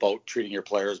should go about treating your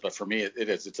players. But for me,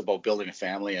 it's about building a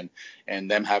family and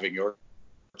them having your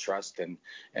trust and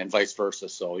vice versa.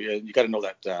 So you got to know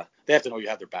that they have to know you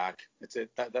have their back.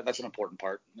 That's an important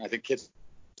part. And I think kids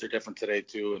are different today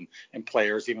too, and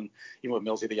players, even with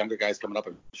Millsy, the younger guys coming up,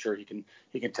 I'm sure he can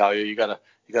tell you got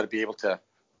to be able to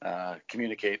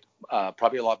communicate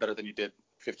probably a lot better than you did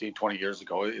 15, 20 years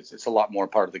ago. It's a lot more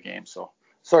part of the game. So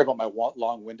sorry about my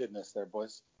long-windedness there,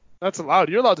 boys. That's allowed.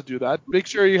 You're allowed to do that. Make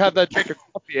sure you have that drink of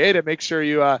coffee, to make sure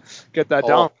you get that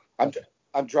down.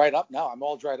 I'm dried up now. I'm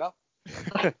all dried up.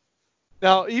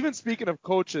 Now, even speaking of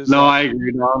coaches. No, I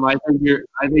agree, Dom. I think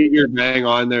you're bang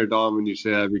on there, Dom, when you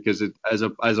say that, because as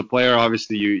a player,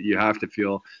 obviously you have to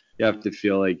feel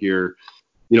like you're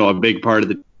a big part of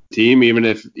the team, even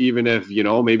if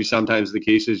maybe sometimes the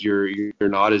case is you're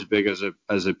not as big as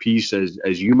a piece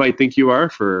as you might think you are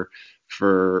for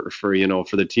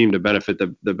the team to benefit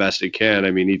the best it can. I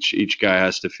mean, each guy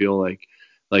has to feel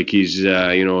like he's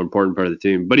an important part of the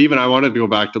team. But even I wanted to go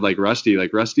back to like Rusty.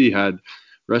 Like Rusty had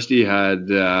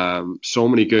so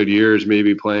many good years,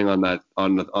 maybe playing on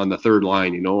the third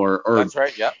line, or that's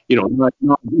right, yeah.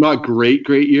 Not great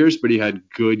years, but he had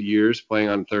good years playing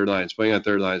on third lines,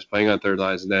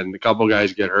 and then a couple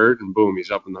guys get hurt, and boom,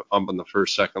 he's up on the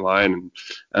first, second line,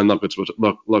 and look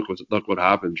what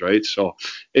happens, right? So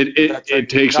it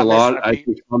takes a lot, I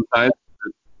think, sometimes.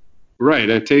 Right,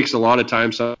 it takes a lot of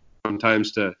time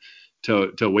sometimes to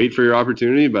wait for your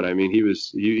opportunity, but I mean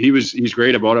he's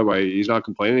great about it. He's not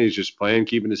complaining. He's just playing,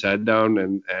 keeping his head down,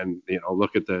 and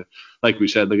look at the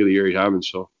year he's having.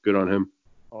 So good on him.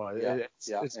 Oh,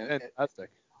 it's fantastic.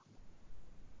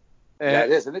 Yeah,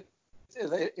 it is, and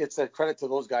it's a credit to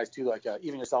those guys too. Like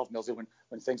even yourself, Millsy,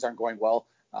 when things aren't going well,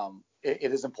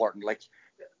 it is important. Like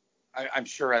I'm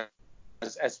sure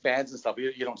as fans and stuff,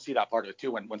 you don't see that part of it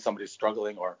too when somebody's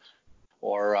struggling or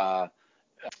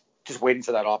just waiting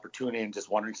for that opportunity and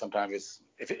just wondering sometimes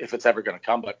if it's ever going to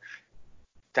come. But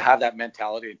to have that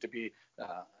mentality and to be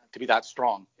that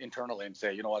strong internally and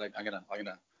say, you know what, I'm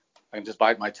gonna just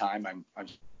bide my time. I'm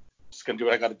just gonna do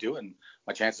what I got to do, and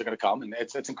my chances are gonna come. And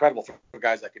it's incredible for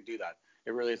guys that can do that.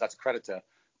 It really is. That's a credit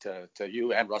to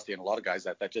you and Rusty and a lot of guys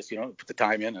that just put the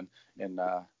time in and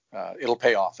it'll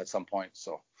pay off at some point.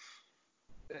 So.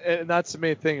 And that's the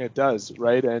main thing it does,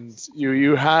 right? And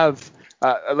you have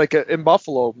in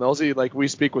Buffalo, Millsy, like we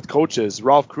speak with coaches.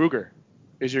 Ralph Kruger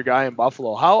is your guy in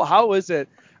Buffalo. How is it?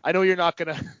 I know you're not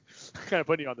gonna kind of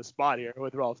put you on the spot here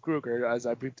with Ralph Kruger, as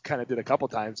I kind of did a couple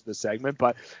times in this segment,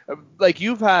 but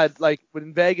you've had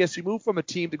in Vegas, you move from a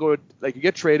team to go you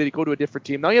get traded, you go to a different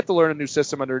team. Now you have to learn a new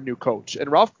system under a new coach.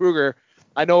 And Ralph Kruger,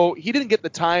 I know he didn't get the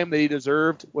time that he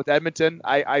deserved with Edmonton.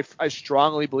 I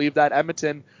strongly believe that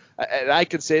Edmonton and I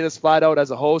can say this flat out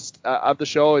as a host of the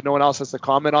show, and no one else has to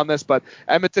comment on this, but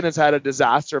Edmonton has had a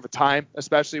disaster of a time,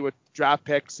 especially with draft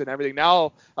picks and everything.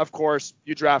 Now, of course,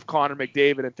 you draft Connor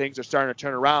McDavid and things are starting to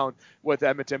turn around with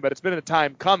Edmonton, but it's been a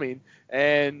time coming.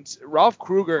 And Ralph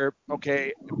Kruger,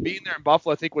 okay, being there in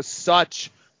Buffalo, I think was such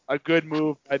a good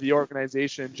move by the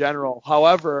organization in general.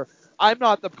 However, I'm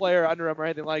not the player under him or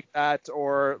anything like that,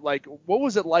 or like, what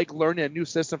was it like learning a new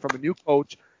system from a new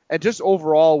coach, and just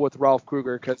overall with Ralph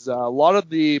Kruger? Because been a lot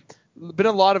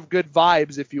of good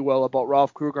vibes, if you will, about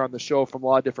Ralph Kruger on the show from a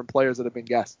lot of different players that have been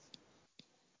guests.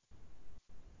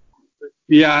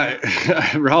 Yeah,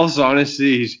 Ralph's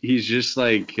honestly, he's just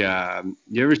like, you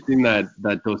ever seen that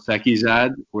Dos Equis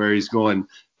ad where he's going,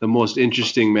 the most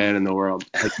interesting man in the world?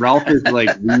 Like, Ralph is like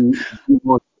the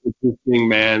most interesting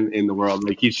man in the world.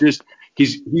 Like, he's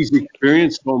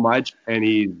experienced so much, and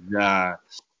he's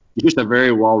just a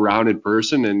very well-rounded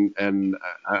person. And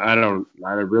I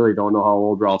really don't know how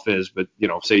old Ralph is, but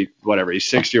say whatever, he's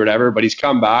 60 or whatever. But he's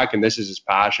come back, and this is his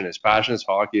passion. His passion is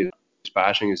hockey. His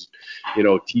passion is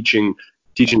teaching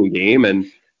the game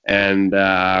and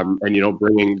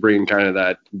bringing kind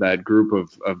of that group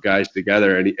of guys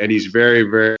together, and he's very,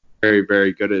 very, very,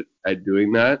 very good at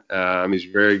doing that. He's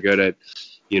very good at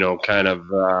kind of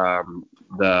the,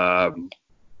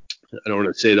 I don't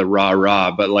want to say the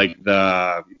rah, but like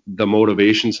the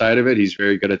motivation side of it. He's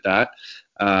very good at that.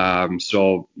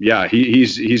 So yeah,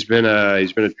 he's been a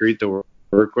treat to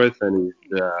work with, and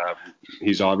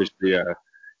he's obviously a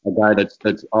guy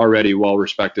that's already well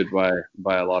respected by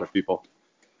a lot of people.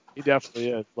 He definitely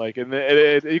is. Like, and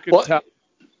you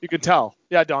can tell.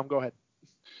 Yeah, Dom, go ahead.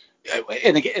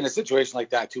 And again, in a situation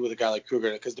like that too, with a guy like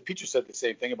Kruger, because the Petrie said the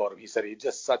same thing about him. He said he's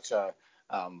just such a,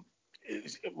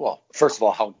 first of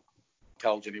all, how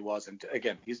intelligent he was, and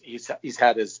again, he's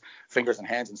had his fingers and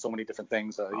hands in so many different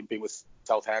things. He'd be with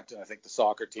Southampton, I think the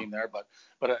soccer team there, but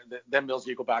then Mills,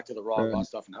 you go back to the raw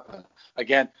stuff, and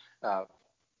again,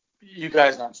 you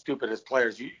guys aren't stupid as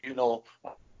players. You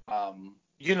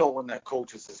know when that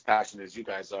coach is as passionate as you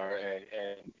guys are, and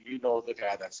you know the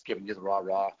guy that's giving you the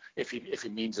rah if he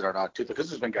means it or not too. Because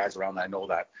there's been guys around that I know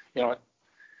that you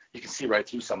can see right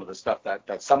through some of the stuff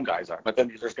that some guys are. But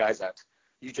then there's guys that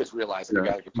you just realize that the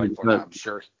guy that you're playing for now. I'm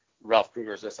sure Ralph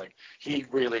Kruger is just like he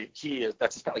is.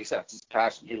 That's like you said, that's his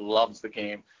passion. He loves the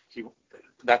game. He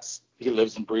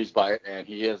lives and breathes by it, and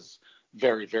he is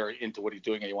very, very into what he's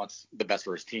doing, and he wants the best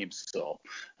for his team. So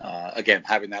again,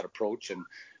 having that approach, and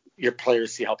your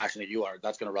players see how passionate you are,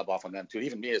 that's going to rub off on them too.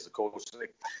 Even me as a coach,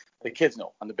 the kids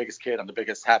know I'm the biggest kid, I'm the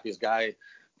biggest, happiest guy.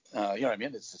 You know what I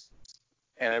mean? It's just,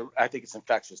 and I think it's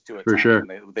infectious too. For sure.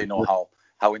 They know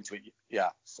how into it.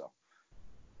 Yeah. So.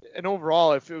 And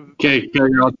overall, okay,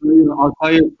 I'll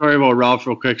tell you a story about Ralph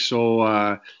real quick.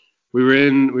 So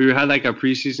we had like a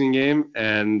preseason game,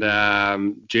 and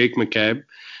Jake McCabe,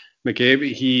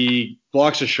 he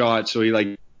blocks a shot, so he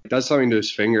like does something to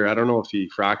his finger. I don't know if he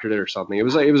fractured it or something. It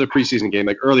was a preseason game,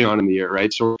 like early on in the year,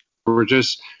 right? So we're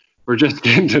just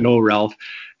getting to know Ralph,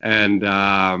 and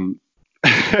and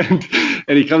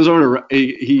he comes over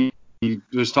to he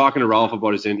was talking to Ralph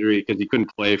about his injury because he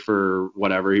couldn't play for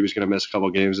whatever. He was going to miss a couple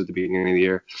of games at the beginning of the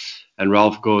year, and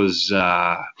Ralph goes,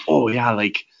 "Oh yeah,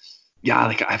 like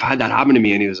I've had that happen to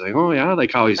me." And he was like, "Oh yeah,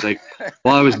 like how?" He's like,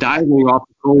 "Well, I was diving off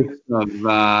the coast of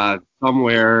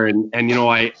somewhere, and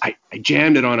I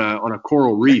jammed it on a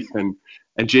coral reef." And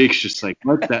Jake's just like,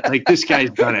 "What that? Like, this guy's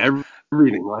done everything.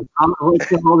 Like, what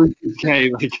the hell is this guy?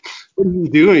 Like, what is he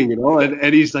doing?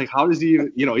 And he's like, how does he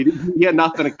even? He had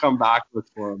nothing to come back with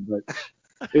for him. But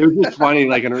it was just funny,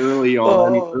 like an early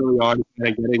on,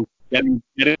 kind of getting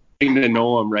to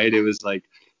know him, right? It was like,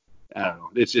 I don't know.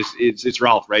 It's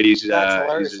Ralph, right? He's he's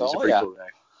a pretty cool guy.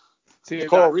 See, the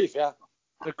coral reef, yeah.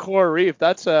 The coral reef.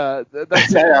 That's his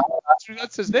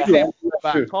nickname.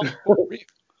 Coral reef.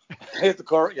 It's the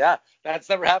coral. Yeah, that's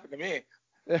never happened to me.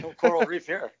 No coral reef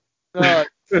here. I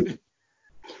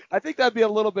think that'd be a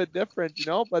little bit different,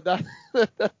 but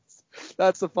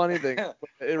that's the funny thing,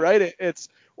 right? It's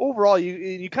overall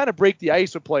you kind of break the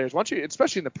ice with players once you,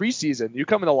 especially in the preseason. You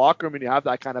come in the locker room and you have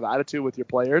that kind of attitude with your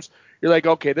players. You're like,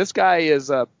 okay, this guy is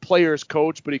a player's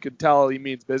coach, but he can tell he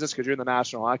means business because you're in the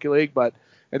National Hockey League. But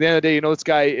at the end of the day, this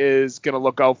guy is going to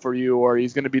look out for you, or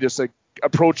he's going to be just like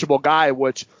approachable guy,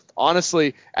 which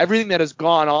honestly, everything that has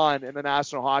gone on in the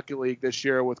National Hockey League this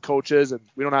year with coaches, and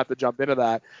we don't have to jump into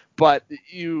that, but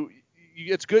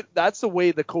it's good. That's the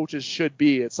way the coaches should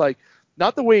be. It's like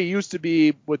not the way it used to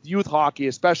be with youth hockey,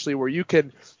 especially where you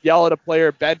can yell at a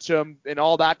player, bench him, and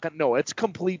all that. No, it's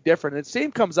complete different. And the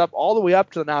same comes up all the way up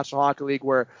to the National Hockey League,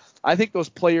 where I think those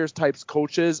players types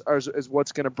coaches is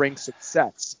what's going to bring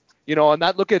success. And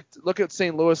that look at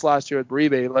St. Louis last year with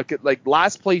Uribe. Look at like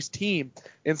last place team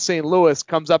in St. Louis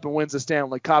comes up and wins the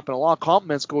Stanley Cup, and a lot of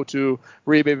compliments go to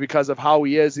Uribe because of how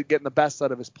he is getting the best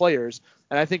out of his players.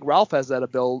 And I think Ralph has that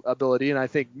ability, and I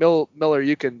think Miller,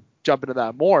 you can jump into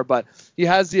that more, but he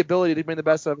has the ability to bring the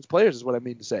best out of his players, is what I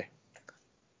mean to say.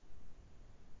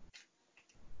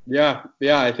 Yeah,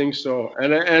 I think so,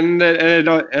 and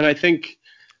I think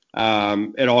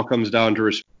it all comes down to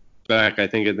respect. I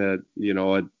think at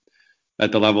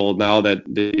the level now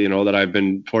that I've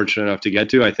been fortunate enough to get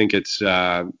to, I think it's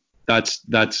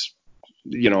that's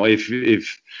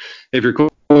if your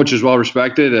coach is well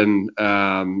respected and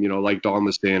like Dom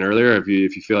was saying earlier, if you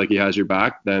feel like he has your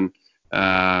back, then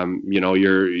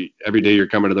you're every day you're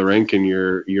coming to the rink and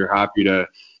you're happy to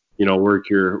work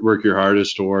your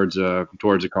hardest towards a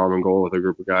common goal with a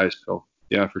group of guys. So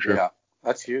yeah, for sure. Yeah,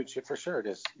 that's huge. For sure it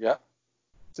is. Yeah.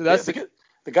 So that's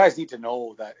the guys need to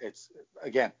know that it's,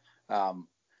 again,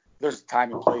 there's a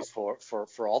time and place for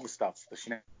all the stuff, the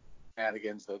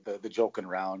shenanigans, the joking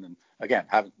around, and again,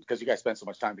 because you guys spend so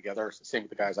much time together. Same with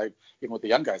the guys. Even with the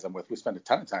young guys I'm with, we spend a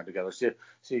ton of time together. So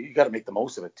you got to make the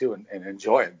most of it too and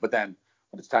enjoy it. But then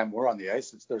when it's time we're on the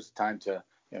ice, there's time to,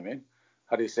 you know what I mean?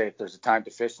 How do you say it? There's a time to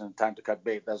fish and a time to cut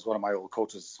bait. That's one of my old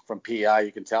coaches from PEI.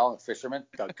 You can tell, a fisherman,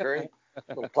 Doug Curry.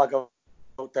 Little plug out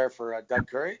there for Doug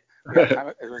Curry.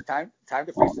 Yeah, there's time to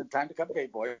fish and time to cut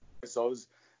bait, boy. So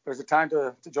there's a time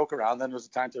to joke around, then there's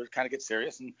a time to kind of get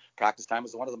serious, and practice time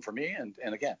is one of them for me. And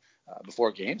again,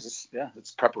 before games,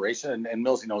 it's preparation, and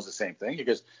Millsy knows the same thing. You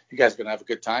guys are gonna have a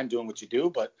good time doing what you do,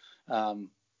 but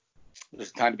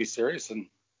there's time to be serious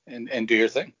and do your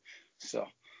thing. So.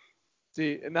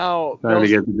 See, now trying to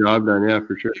get the job done, yeah,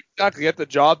 for sure. Exactly, get the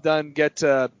job done, get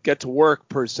to work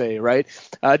per se, right?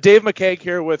 Dave McCaig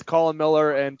here with Colin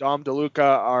Miller and Dom Deluca,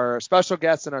 our special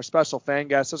guests and our special fan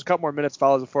guests. There's a couple more minutes,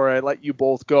 fellas, before I let you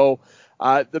both go.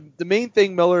 The main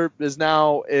thing Miller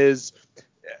is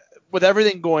with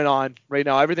everything going on right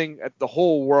now, the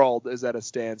whole world is at a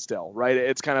standstill, right?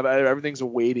 It's kind of everything's a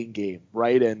waiting game,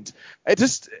 right? And it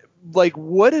just like,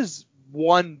 what does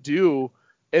one do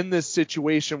in this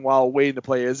situation while waiting to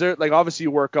play? Is there, like, obviously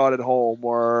you work out at home,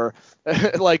 or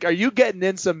like, are you getting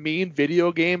in some mean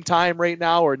video game time right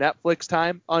now, or Netflix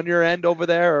time on your end over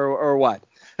there, or what?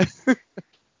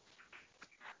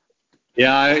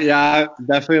 Yeah,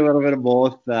 definitely a little bit of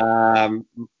both.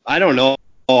 I don't know.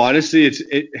 Honestly,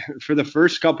 it for the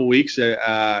first couple weeks, you're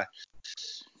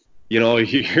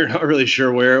not really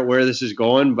sure where this is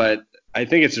going, but I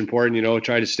think it's important,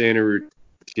 try to stay in a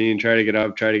routine, try to get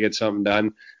up, try to get something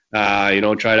done. Try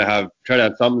to have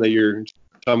something that you're,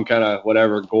 some kind of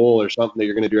whatever goal or something that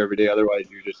you're going to do every day. Otherwise,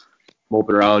 you're just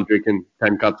moping around drinking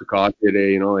 10 cups of coffee a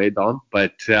day, hey, Don.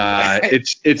 But I think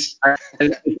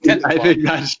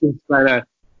that's just kind of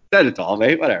 10 to 12,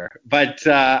 mate, whatever. But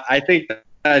I think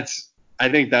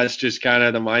that's just kind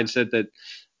of the mindset that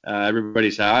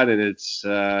everybody's had, and it's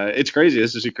crazy.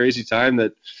 This is a crazy time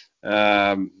that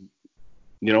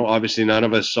obviously none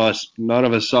of us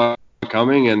saw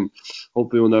coming, and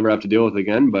hopefully we'll never have to deal with it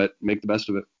again, but make the best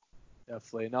of it.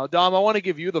 Definitely. Now, Dom, I want to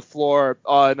give you the floor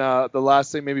on the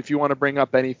last thing. Maybe if you want to bring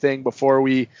up anything before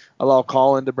we allow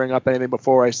Colin to bring up anything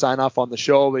before I sign off on the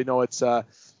show. We know it's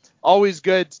always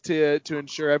good to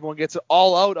ensure everyone gets it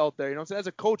all out there. So as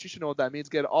a coach, you should know what that means.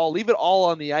 Leave it all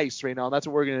on the ice right now, and that's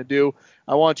what we're going to do.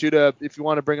 I want you to, if you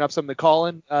want to bring up something to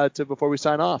Colin before we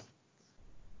sign off.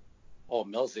 Oh,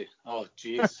 Millsy. Oh,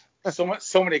 geez.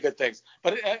 So many good things.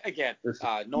 But again,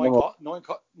 knowing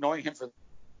him for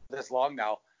this long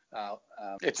now,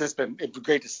 it's just been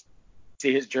great to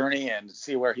see his journey and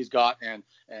see where he's got, and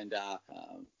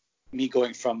me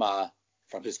going from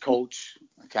his coach,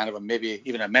 kind of maybe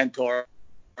even a mentor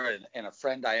and a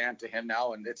friend I am to him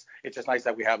now, and it's just nice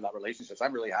that we have that relationship. So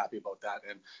I'm really happy about that.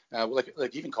 And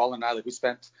like even Colin and I, like we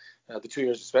spent the 2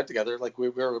 years we spent together, like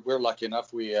we're lucky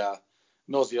enough.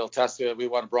 Millsy will test it. We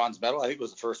won a bronze medal. I think it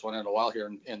was the first one in a while here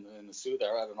in the Sioux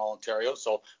there out in Ontario.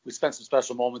 So we spent some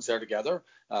special moments there together.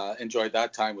 Enjoyed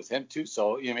that time with him too.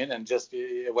 So and just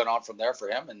it went on from there for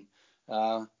him, and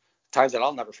times that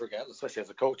I'll never forget, especially as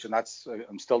a coach. And that's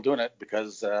I'm still doing it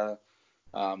because I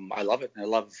love it. I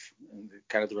love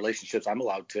kind of the relationships I'm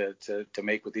allowed to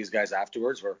make with these guys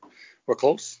afterwards. We're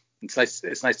close. It's nice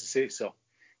to see. So.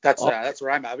 That's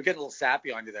where I'm at. We get a little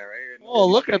sappy on you there, right? Oh,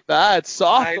 look at that!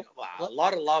 Soft. A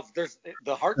lot of love. There's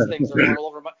the hearts things are all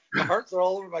over the hearts are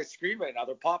all over my screen right now.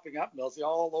 They're popping up, Millsy,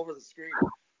 all over the screen.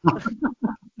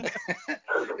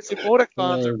 It's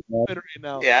emoticons are popping right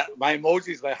now. Yeah, my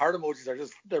emojis, my heart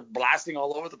emojis they're blasting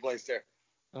all over the place there.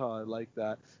 Oh, I like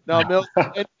that. Now, Mill,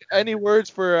 any words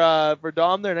for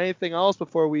Dom there, and anything else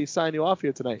before we sign you off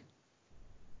here tonight?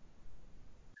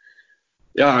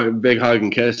 Yeah, big hug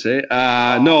and kiss, eh?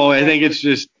 No, I think it's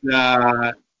just.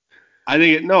 I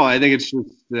think it's just.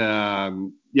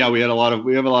 Yeah, we've had a lot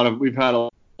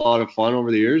of fun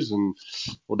over the years, and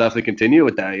we'll definitely continue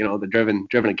with that. You know, the Driven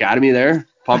Academy there,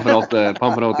 pumping out the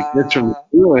kids from the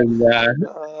school, and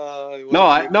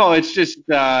no, it's just.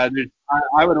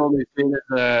 I would only say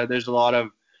that there's a lot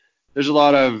of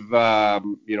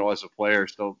you know, as a player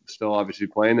still obviously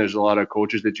playing, there's a lot of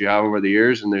coaches that you have over the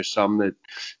years, and there's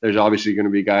obviously going to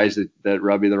be guys that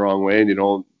rub you the wrong way and you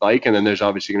don't like, and then there's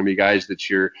obviously going to be guys that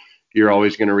you're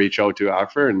always going to reach out to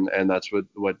after, and that's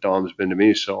what Dom's been to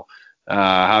me. So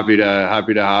happy to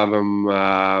have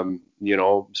him, you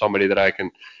know, somebody that I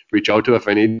can reach out to if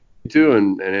I need to,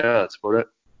 and yeah, that's about it.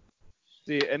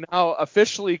 And now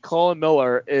officially Colin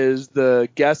Miller is the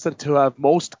guest to have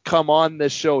most come on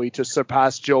this show. He just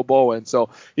surpassed Joe Bowen. So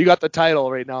you got the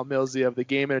title right now, Millsy, of the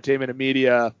Game, Entertainment, and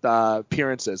Media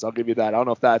appearances. I'll give you that. I don't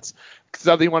know if that's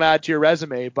something you want to add to your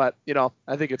resume, but, you know,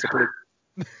 I think it's a pretty...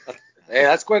 Hey,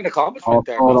 that's quite an accomplishment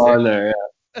there. Hold on there,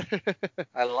 yeah.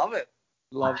 I love it.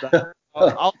 Love that.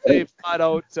 I'll say flat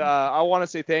out, I want to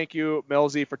say thank you,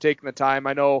 Millsy, for taking the time.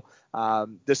 I know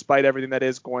despite everything that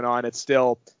is going on, it's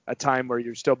still a time where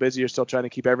you're still busy. You're still trying to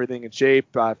keep everything in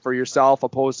shape for yourself,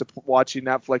 opposed to watching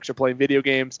Netflix or playing video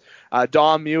games.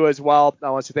 Dom, you as well. I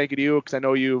want to say thank you to you because I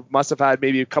know you must have had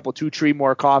maybe a couple, 2-3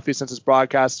 more coffees since this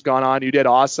broadcast has gone on. You did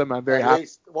awesome. I'm very happy.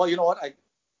 Well, you know what?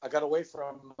 I got away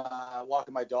from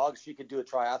walking my dog. She could do a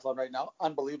triathlon right now.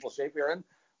 Unbelievable shape you're in.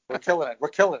 We're killing it. We're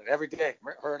killing it every day.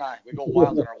 Her and I. We go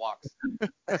wild on our walks.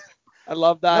 I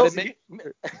love that.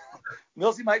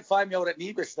 Millsy might find me out at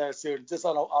Nebish there soon, just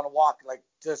on a walk, like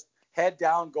just head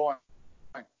down, going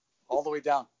all the way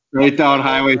down. Right down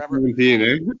Highway 17,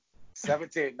 eh?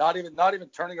 17. Not even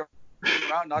turning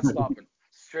around, not stopping.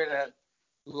 Straight ahead.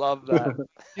 Love that.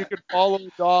 You can follow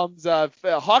Dom's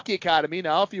hockey academy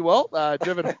now, if you will,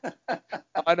 Driven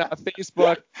on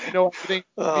Facebook. You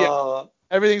know,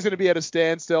 everything's going to be at a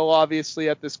standstill, obviously,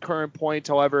 at this current point.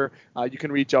 However, you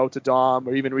can reach out to Dom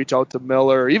or even reach out to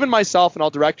Miller or even myself, and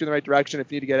I'll direct you in the right direction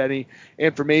if you need to get any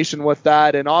information with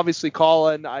that. And obviously,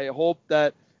 Colin, I hope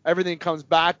that everything comes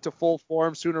back to full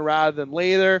form sooner rather than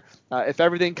later. If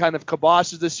everything kind of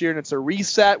kiboshes this year and it's a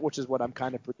reset, which is what I'm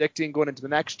kind of predicting going into the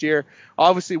next year,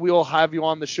 obviously we will have you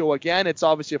on the show again. It's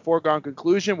obviously a foregone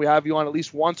conclusion. We have you on at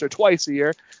least once or twice a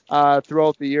year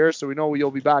throughout the year, so we know you'll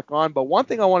be back on. But one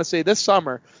thing I want to say this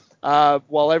summer,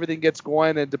 while everything gets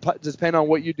going and depending on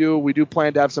what you do, we do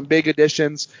plan to have some big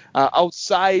additions,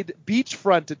 outside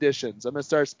beachfront additions. I'm going to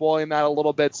start spoiling that a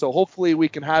little bit, so hopefully we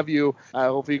can have you,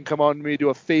 hopefully you can come on and maybe do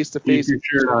a face-to-face. Keep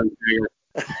your shirt on,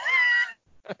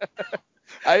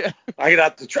 I'm gonna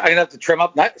have to trim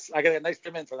up. Nice. I got a nice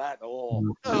trim in for that. Oh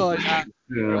yeah.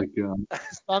 God.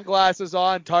 Sunglasses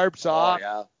on, tarps off.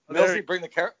 Yeah. Millsy, bring the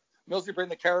carrot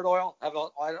oil. Have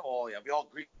all. Oh yeah, be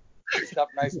all greased up,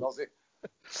 nice, Millsy.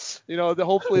 You know,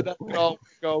 hopefully that can all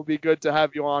go. Be good to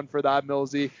have you on for that,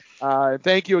 Millsy.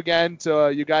 Thank you again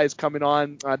to you guys coming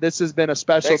on. This has been a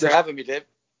special. Thanks for having me, Dave.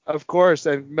 Of course,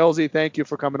 and Millsy, thank you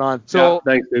for coming on. So, yeah,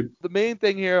 thanks, dude. The main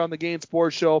thing here on the Game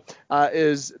Sports Show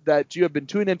is that you have been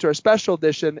tuned into our special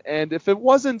edition, and if it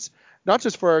wasn't not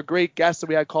just for our great guest that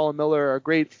we had, Colin Miller, our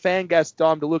great fan guest,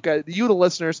 Dom Deluca, you, the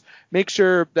listeners, make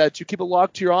sure that you keep it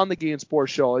locked here on the Game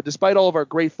Sports Show. Despite all of our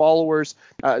great followers,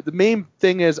 the main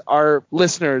thing is our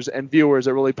listeners and viewers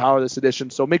that really power this edition.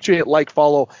 So make sure you hit like,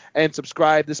 follow, and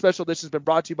subscribe. This special edition has been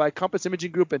brought to you by Compass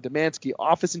Imaging Group and Demansky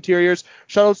Office Interiors.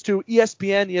 Shoutouts to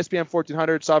ESPN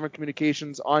 1400, Sovereign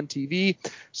Communications on TV,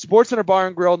 Sports Center Bar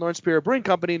and Grill, Northern Superior Brewing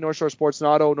Company, North Shore Sports and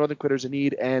Auto, Northern Quitters in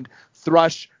Need, and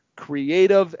Thrush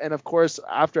Creative. And of course,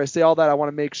 after I say all that, I want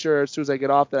to make sure as soon as I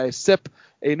get off that I sip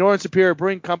a Northern Superior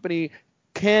Brewing Company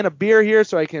can of beer here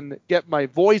so I can get my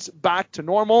voice back to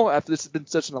normal after this has been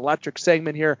such an electric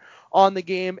segment here on the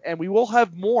game. And we will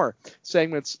have more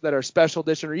segments that are special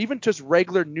edition or even just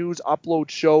regular news upload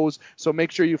shows. So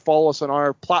make sure you follow us on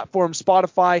our platform,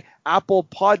 Spotify, Apple,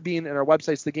 Podbean, and our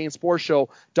websites,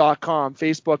 thegamesportshow.com,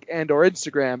 Facebook, and or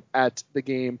Instagram at The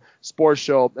Game Sports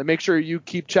Show. And make sure you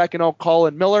keep checking out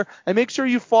Colin Miller, and make sure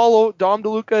you follow Dom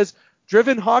Deluca's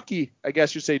Driven Hockey, I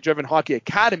guess you say Driven Hockey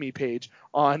Academy page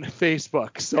on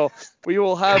Facebook. So we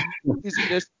will have these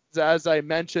editions, as I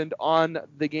mentioned, on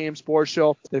the Game Sports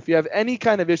Show. If you have any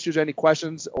kind of issues, any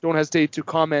questions, don't hesitate to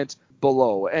comment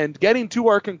below. And getting to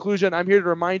our conclusion, I'm here to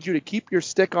remind you to keep your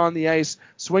stick on the ice,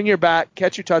 swing your bat,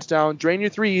 catch your touchdown, drain your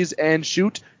threes, and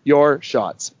shoot your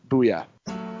shots. Booyah.